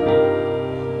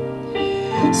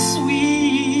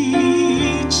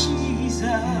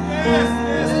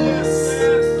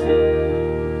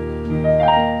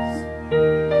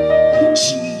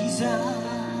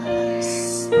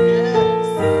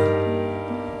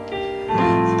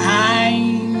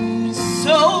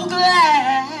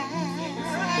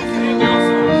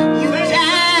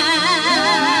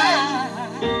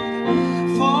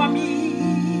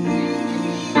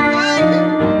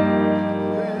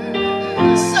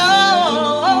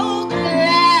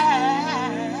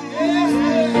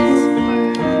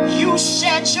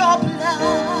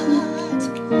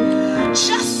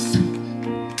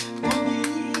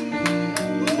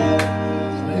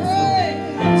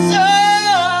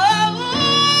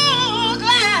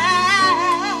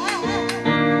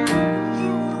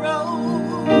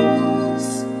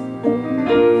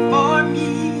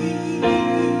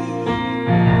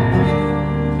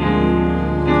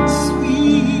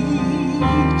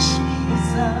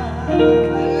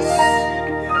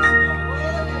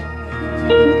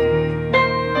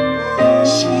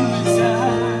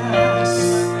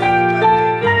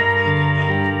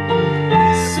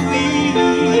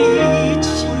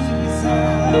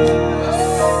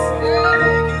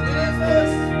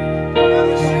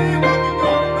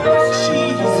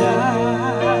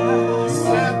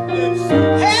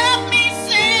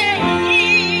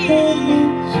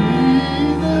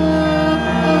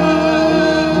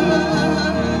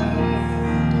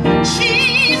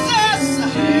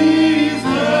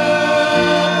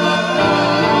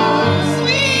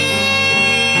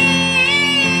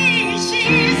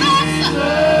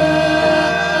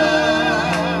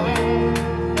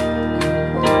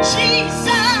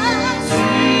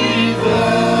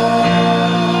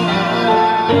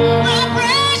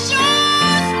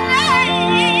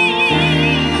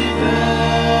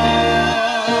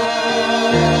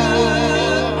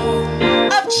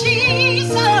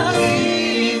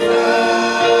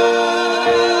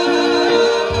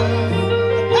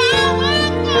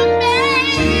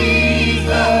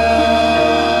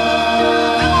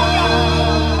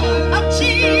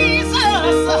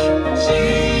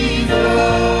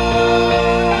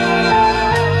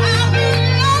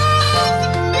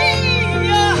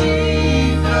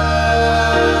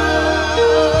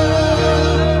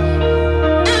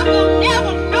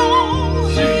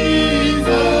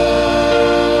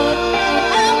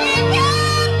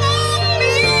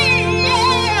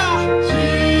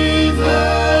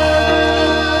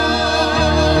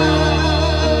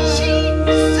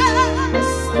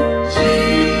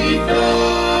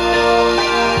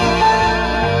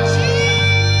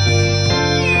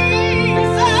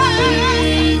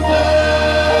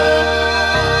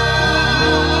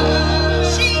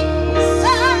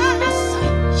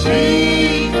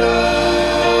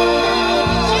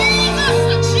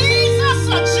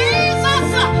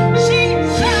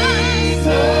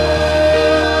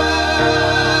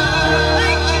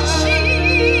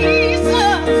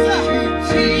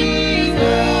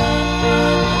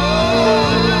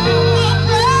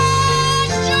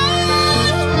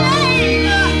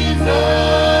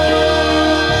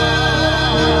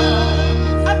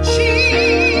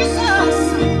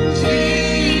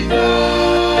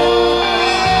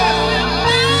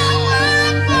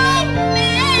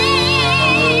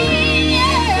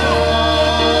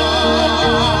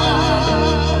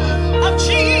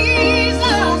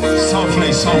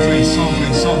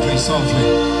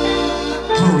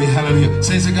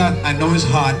 Saints of God, I know it's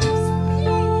hot,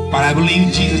 but I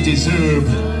believe Jesus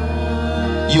deserves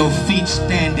your feet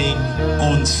standing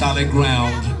on solid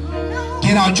ground.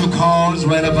 Get out your cars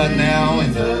right about now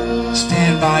and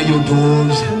stand by your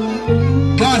doors.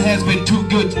 God has been too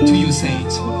good to you,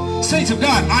 saints. Saints of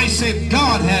God, I said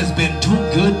God has been too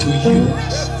good to you.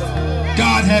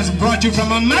 God has brought you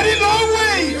from a mighty long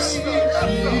ways,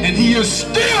 and He is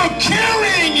still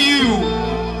carrying you.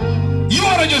 You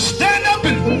ought to just stand up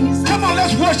and come on,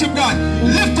 let's worship God.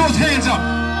 Lift those hands up.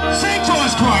 Sing to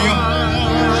us, choir.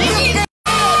 Lift them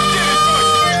up.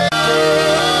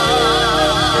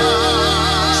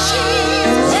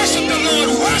 Worship the Lord,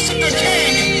 worship the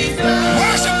King,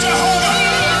 worship Jehovah,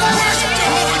 worship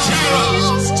Jehovah Jireh.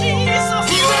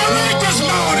 He's all right this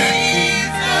morning.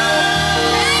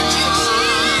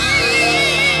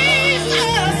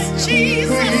 Jesus.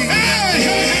 Hey,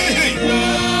 hey, hey, hey.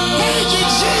 Thank you,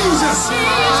 Jesus.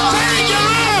 Thank you,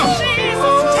 Lord.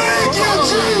 Thank you,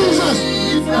 Jesus.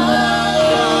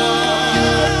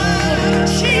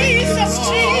 Jesus,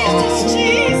 Jesus,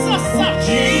 Jesus,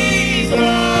 Jesus.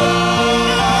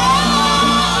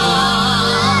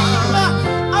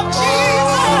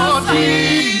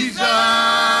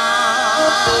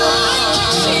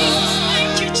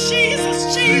 Thank you, Jesus,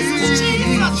 Jesus,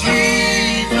 Jesus.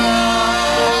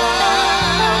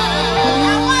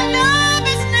 How I love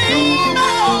His name,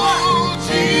 Lord.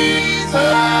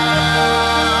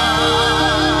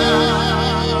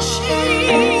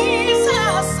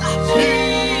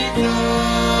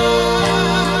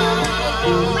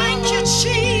 Thank you,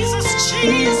 Jesus,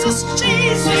 Jesus,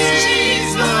 Jesus,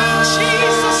 Jesus,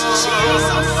 Jesus,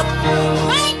 Jesus.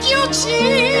 Thank you, Jesus.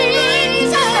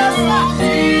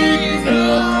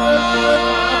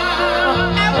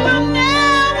 And we'll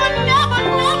never, never,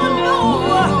 never know.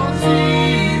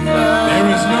 There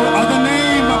is no other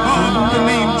name above the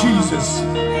name Jesus.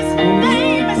 His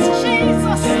name is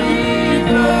Jesus.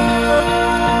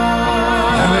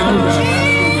 Hallelujah.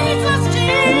 Jesus,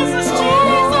 Jesus, Jesus.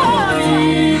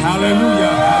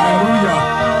 Hallelujah. Hallelujah.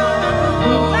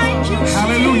 Thank you, Jesus.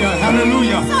 Hallelujah.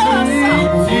 Hallelujah.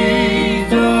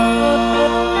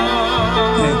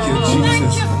 Thank you,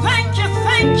 Jesus.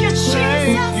 Thank you,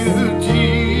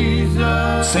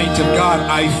 Jesus. Saints of God,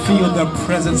 I feel the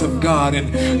presence of God, and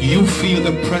you feel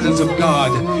the presence of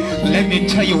God. Let me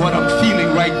tell you what I'm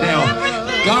feeling right now.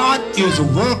 God is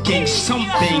working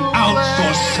something out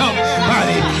for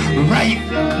somebody right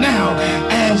now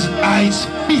as I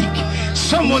speak.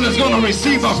 Someone is going to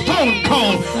receive a phone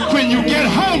call when you get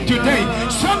home today,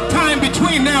 sometime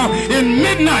between now and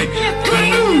midnight. Good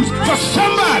news for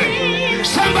somebody.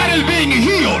 Somebody is being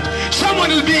healed.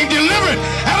 Someone is being delivered.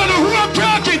 I don't know who I'm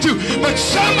talking to, but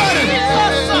somebody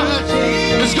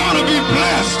is going to be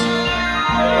blessed.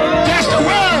 That's the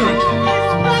word.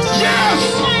 Yes.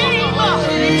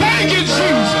 Thank you,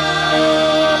 Jesus.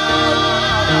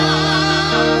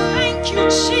 Thank you,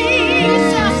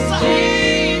 Jesus.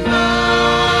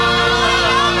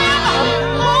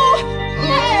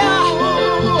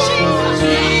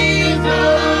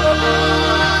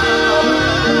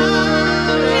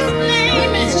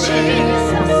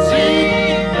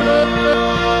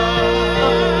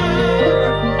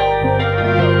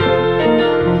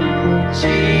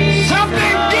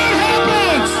 Something good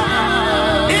happens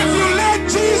if you let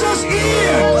Jesus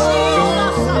in.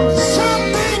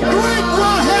 Something great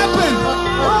will happen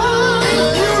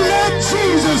if you let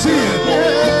Jesus in.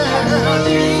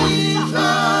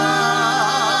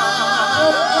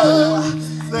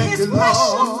 Thank you, Lord.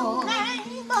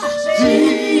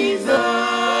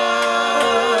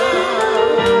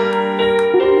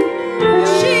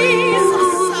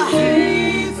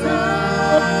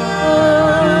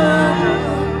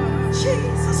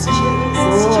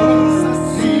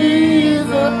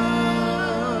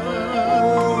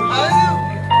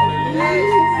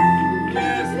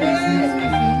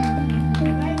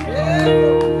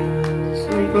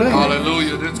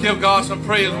 Hallelujah. Let's give God some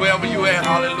praise wherever you at.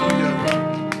 Hallelujah.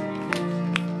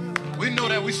 We know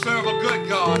that we serve a good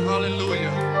God.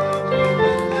 Hallelujah.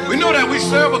 We know that we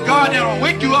serve a God that will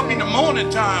wake you up in the morning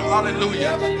time.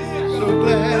 Hallelujah.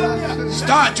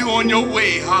 Start you on your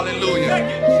way. Hallelujah.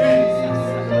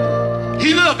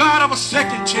 He's a God of a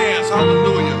second chance.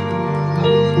 Hallelujah.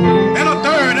 And a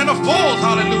third and a fourth.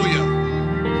 Hallelujah.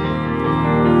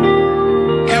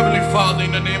 Heavenly Father,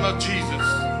 in the name of Jesus.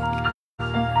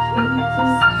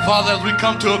 Father, as we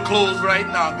come to a close right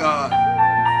now, God,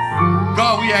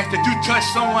 we ask that you touch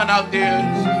someone out there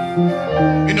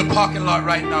in the parking lot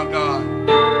right now, God.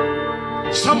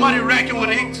 Somebody racking with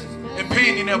aches and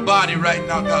pain in their body right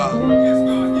now, God.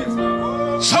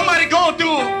 Somebody going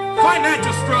through a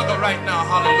financial struggle right now,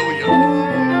 hallelujah.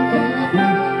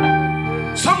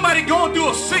 somebody going through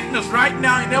a sickness right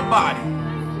now in their body.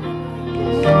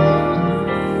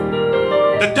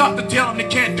 The doctor tell them they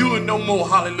can't do it no more.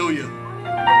 Hallelujah.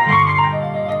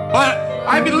 But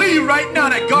I believe right now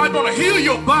that God's going to heal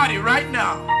your body right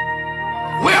now.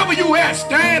 Wherever you at,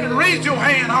 stand and raise your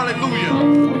hand. Hallelujah.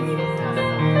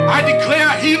 I declare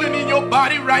healing in your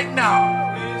body right now.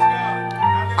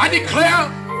 I declare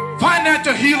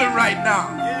financial healing right now.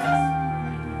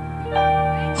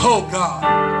 Oh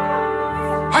God.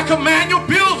 I command your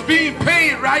bills being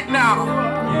paid right now.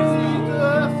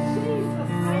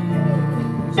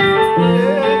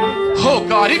 Oh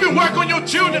God, even work on your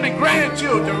children and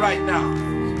grandchildren right now.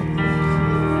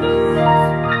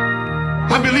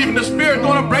 I believe in the Spirit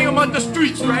going to bring them on the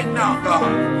streets right now,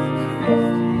 God.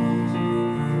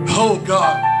 Oh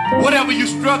God, whatever you're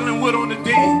struggling with on the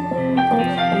day,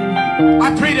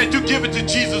 I pray that you give it to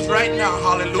Jesus right now.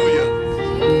 Hallelujah.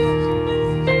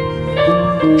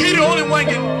 He the only one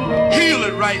can heal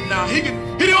it right now. He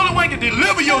the only one can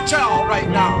deliver your child right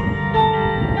now.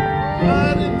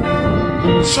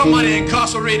 Somebody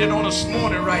incarcerated on this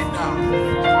morning right now.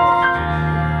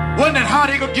 Wondering how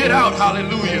they gonna get out.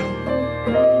 Hallelujah.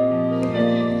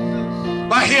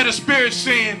 I hear the Spirit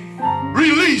saying,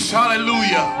 release.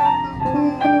 Hallelujah.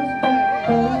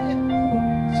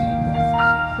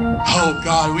 Oh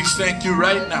God, we thank you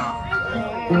right now.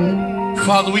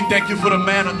 Father, we thank you for the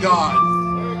man of God.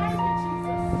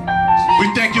 We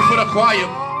thank you for the choir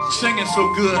singing so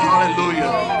good.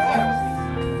 Hallelujah.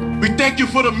 We thank you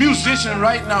for the musician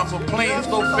right now for playing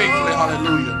so faithfully.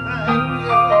 Hallelujah.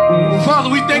 Father,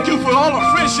 we thank you for all the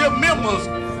friendship members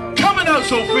coming out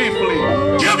so faithfully.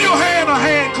 Give your hand a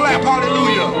hand clap.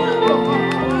 Hallelujah.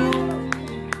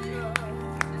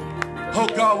 Oh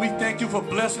God, we thank you for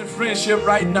blessing friendship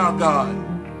right now, God.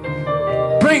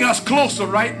 Bring us closer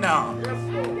right now.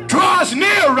 Draw us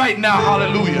near right now.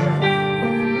 Hallelujah.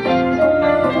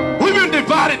 We've been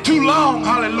divided too long.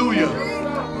 Hallelujah.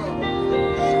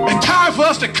 It's time for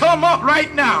us to come up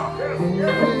right now.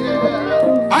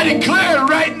 I declare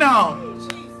right now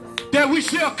that we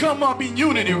shall come up in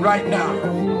unity right now.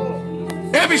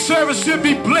 Every service should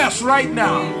be blessed right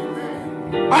now.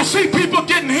 I see people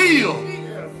getting healed.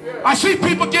 I see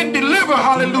people getting delivered.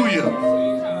 Hallelujah.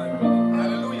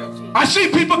 I see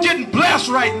people getting blessed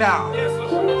right now.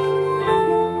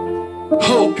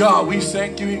 Oh God, we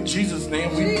thank you. In Jesus'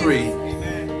 name we pray.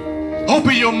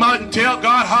 Open your mouth and tell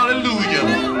God hallelujah.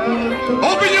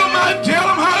 Open your mouth and tell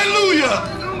him hallelujah.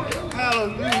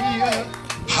 Hallelujah.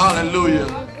 Hallelujah.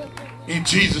 In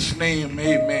Jesus' name,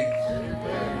 amen.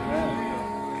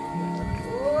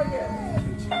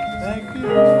 Thank you.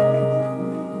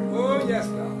 Oh, yes,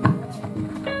 God.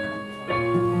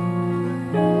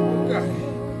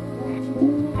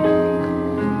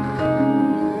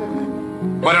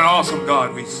 What an awesome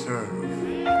God we serve.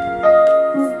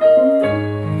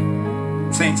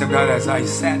 Saints of God, as I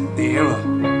sat there,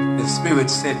 the Spirit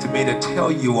said to me to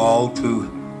tell you all to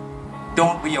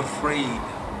don't be afraid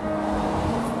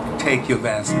to take your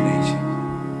vaccination.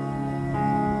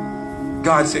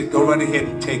 God said, go right ahead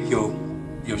and take your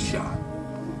shot.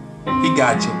 He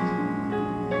got you.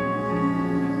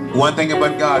 One thing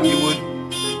about God, He would,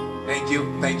 thank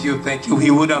you,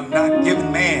 He would have not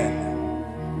given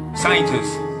man,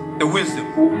 scientists, the wisdom,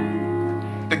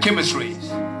 the chemistries,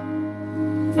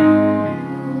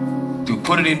 to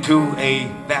put it into a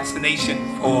vaccination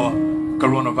for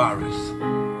coronavirus.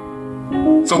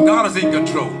 So God is in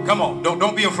control. Come on,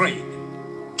 don't be afraid.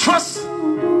 Trust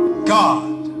God.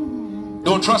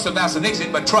 Don't trust the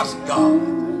vaccination, but trust God.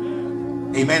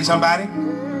 Amen, somebody?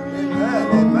 Amen.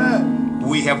 Amen.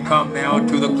 We have come now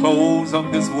to the close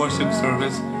of this worship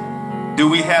service. Do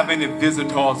we have any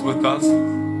visitors with us?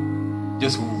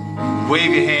 Just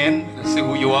wave your hand. Let's see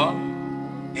who you are.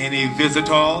 Any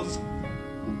visitors?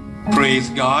 Praise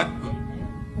God.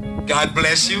 God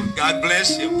bless you. God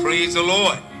bless you. Praise the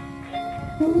Lord.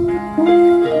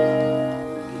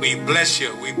 We bless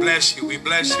you. We bless you. We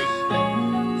bless you.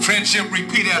 Friendship,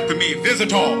 repeat after me.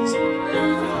 Visitors.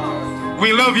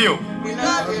 We love you. We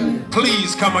love you.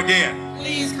 Please come again.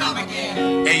 Please come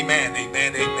again. Amen.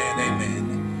 Amen. Amen.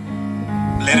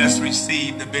 Amen. Let us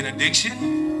receive the benediction.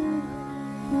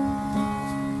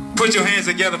 Put your hands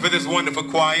together for this wonderful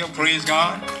choir. Praise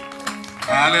God.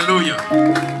 Hallelujah.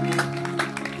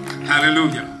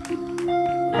 Hallelujah.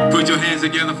 Put your hands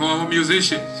together for our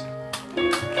musicians.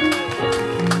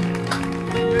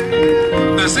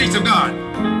 The saints of God,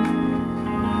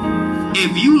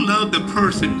 if you love the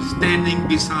person standing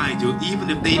beside you, even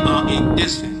if they are in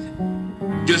distance,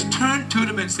 just turn to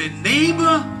them and say,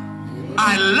 neighbor,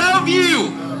 I love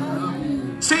you.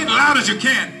 Say it loud as you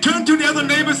can. Turn to the other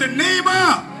neighbor and say,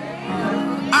 neighbor,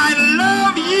 I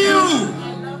love you.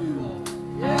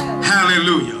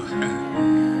 Hallelujah.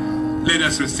 Let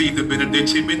us receive the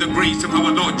benediction. May the grace of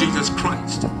our Lord Jesus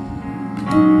Christ,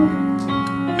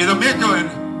 may the maker and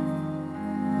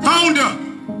founder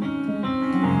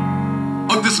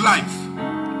of this life,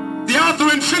 the author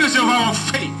and finisher of our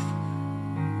faith,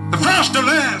 the first and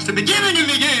last, the beginning and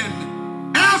the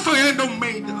end, Alpha and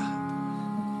Omega.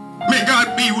 May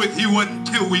God be with you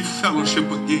until we fellowship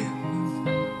again.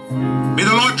 May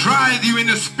the Lord drive you in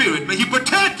the spirit. May he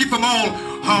protect you from all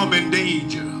harm and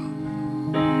danger.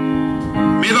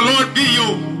 May the Lord be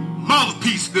your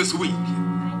mouthpiece this week,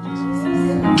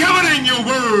 governing your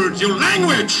words, your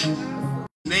language. In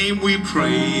his name we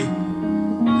pray.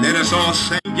 Let us all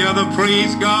sing together,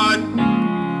 praise God.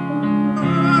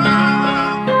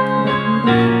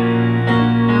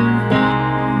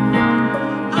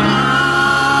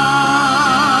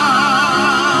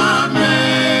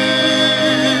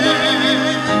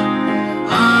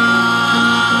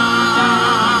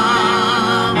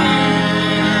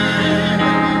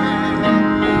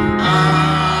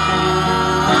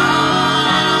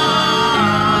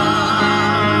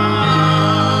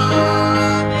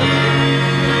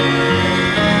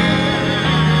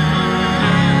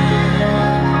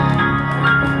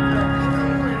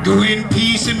 Go in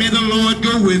peace and may the Lord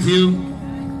go with you.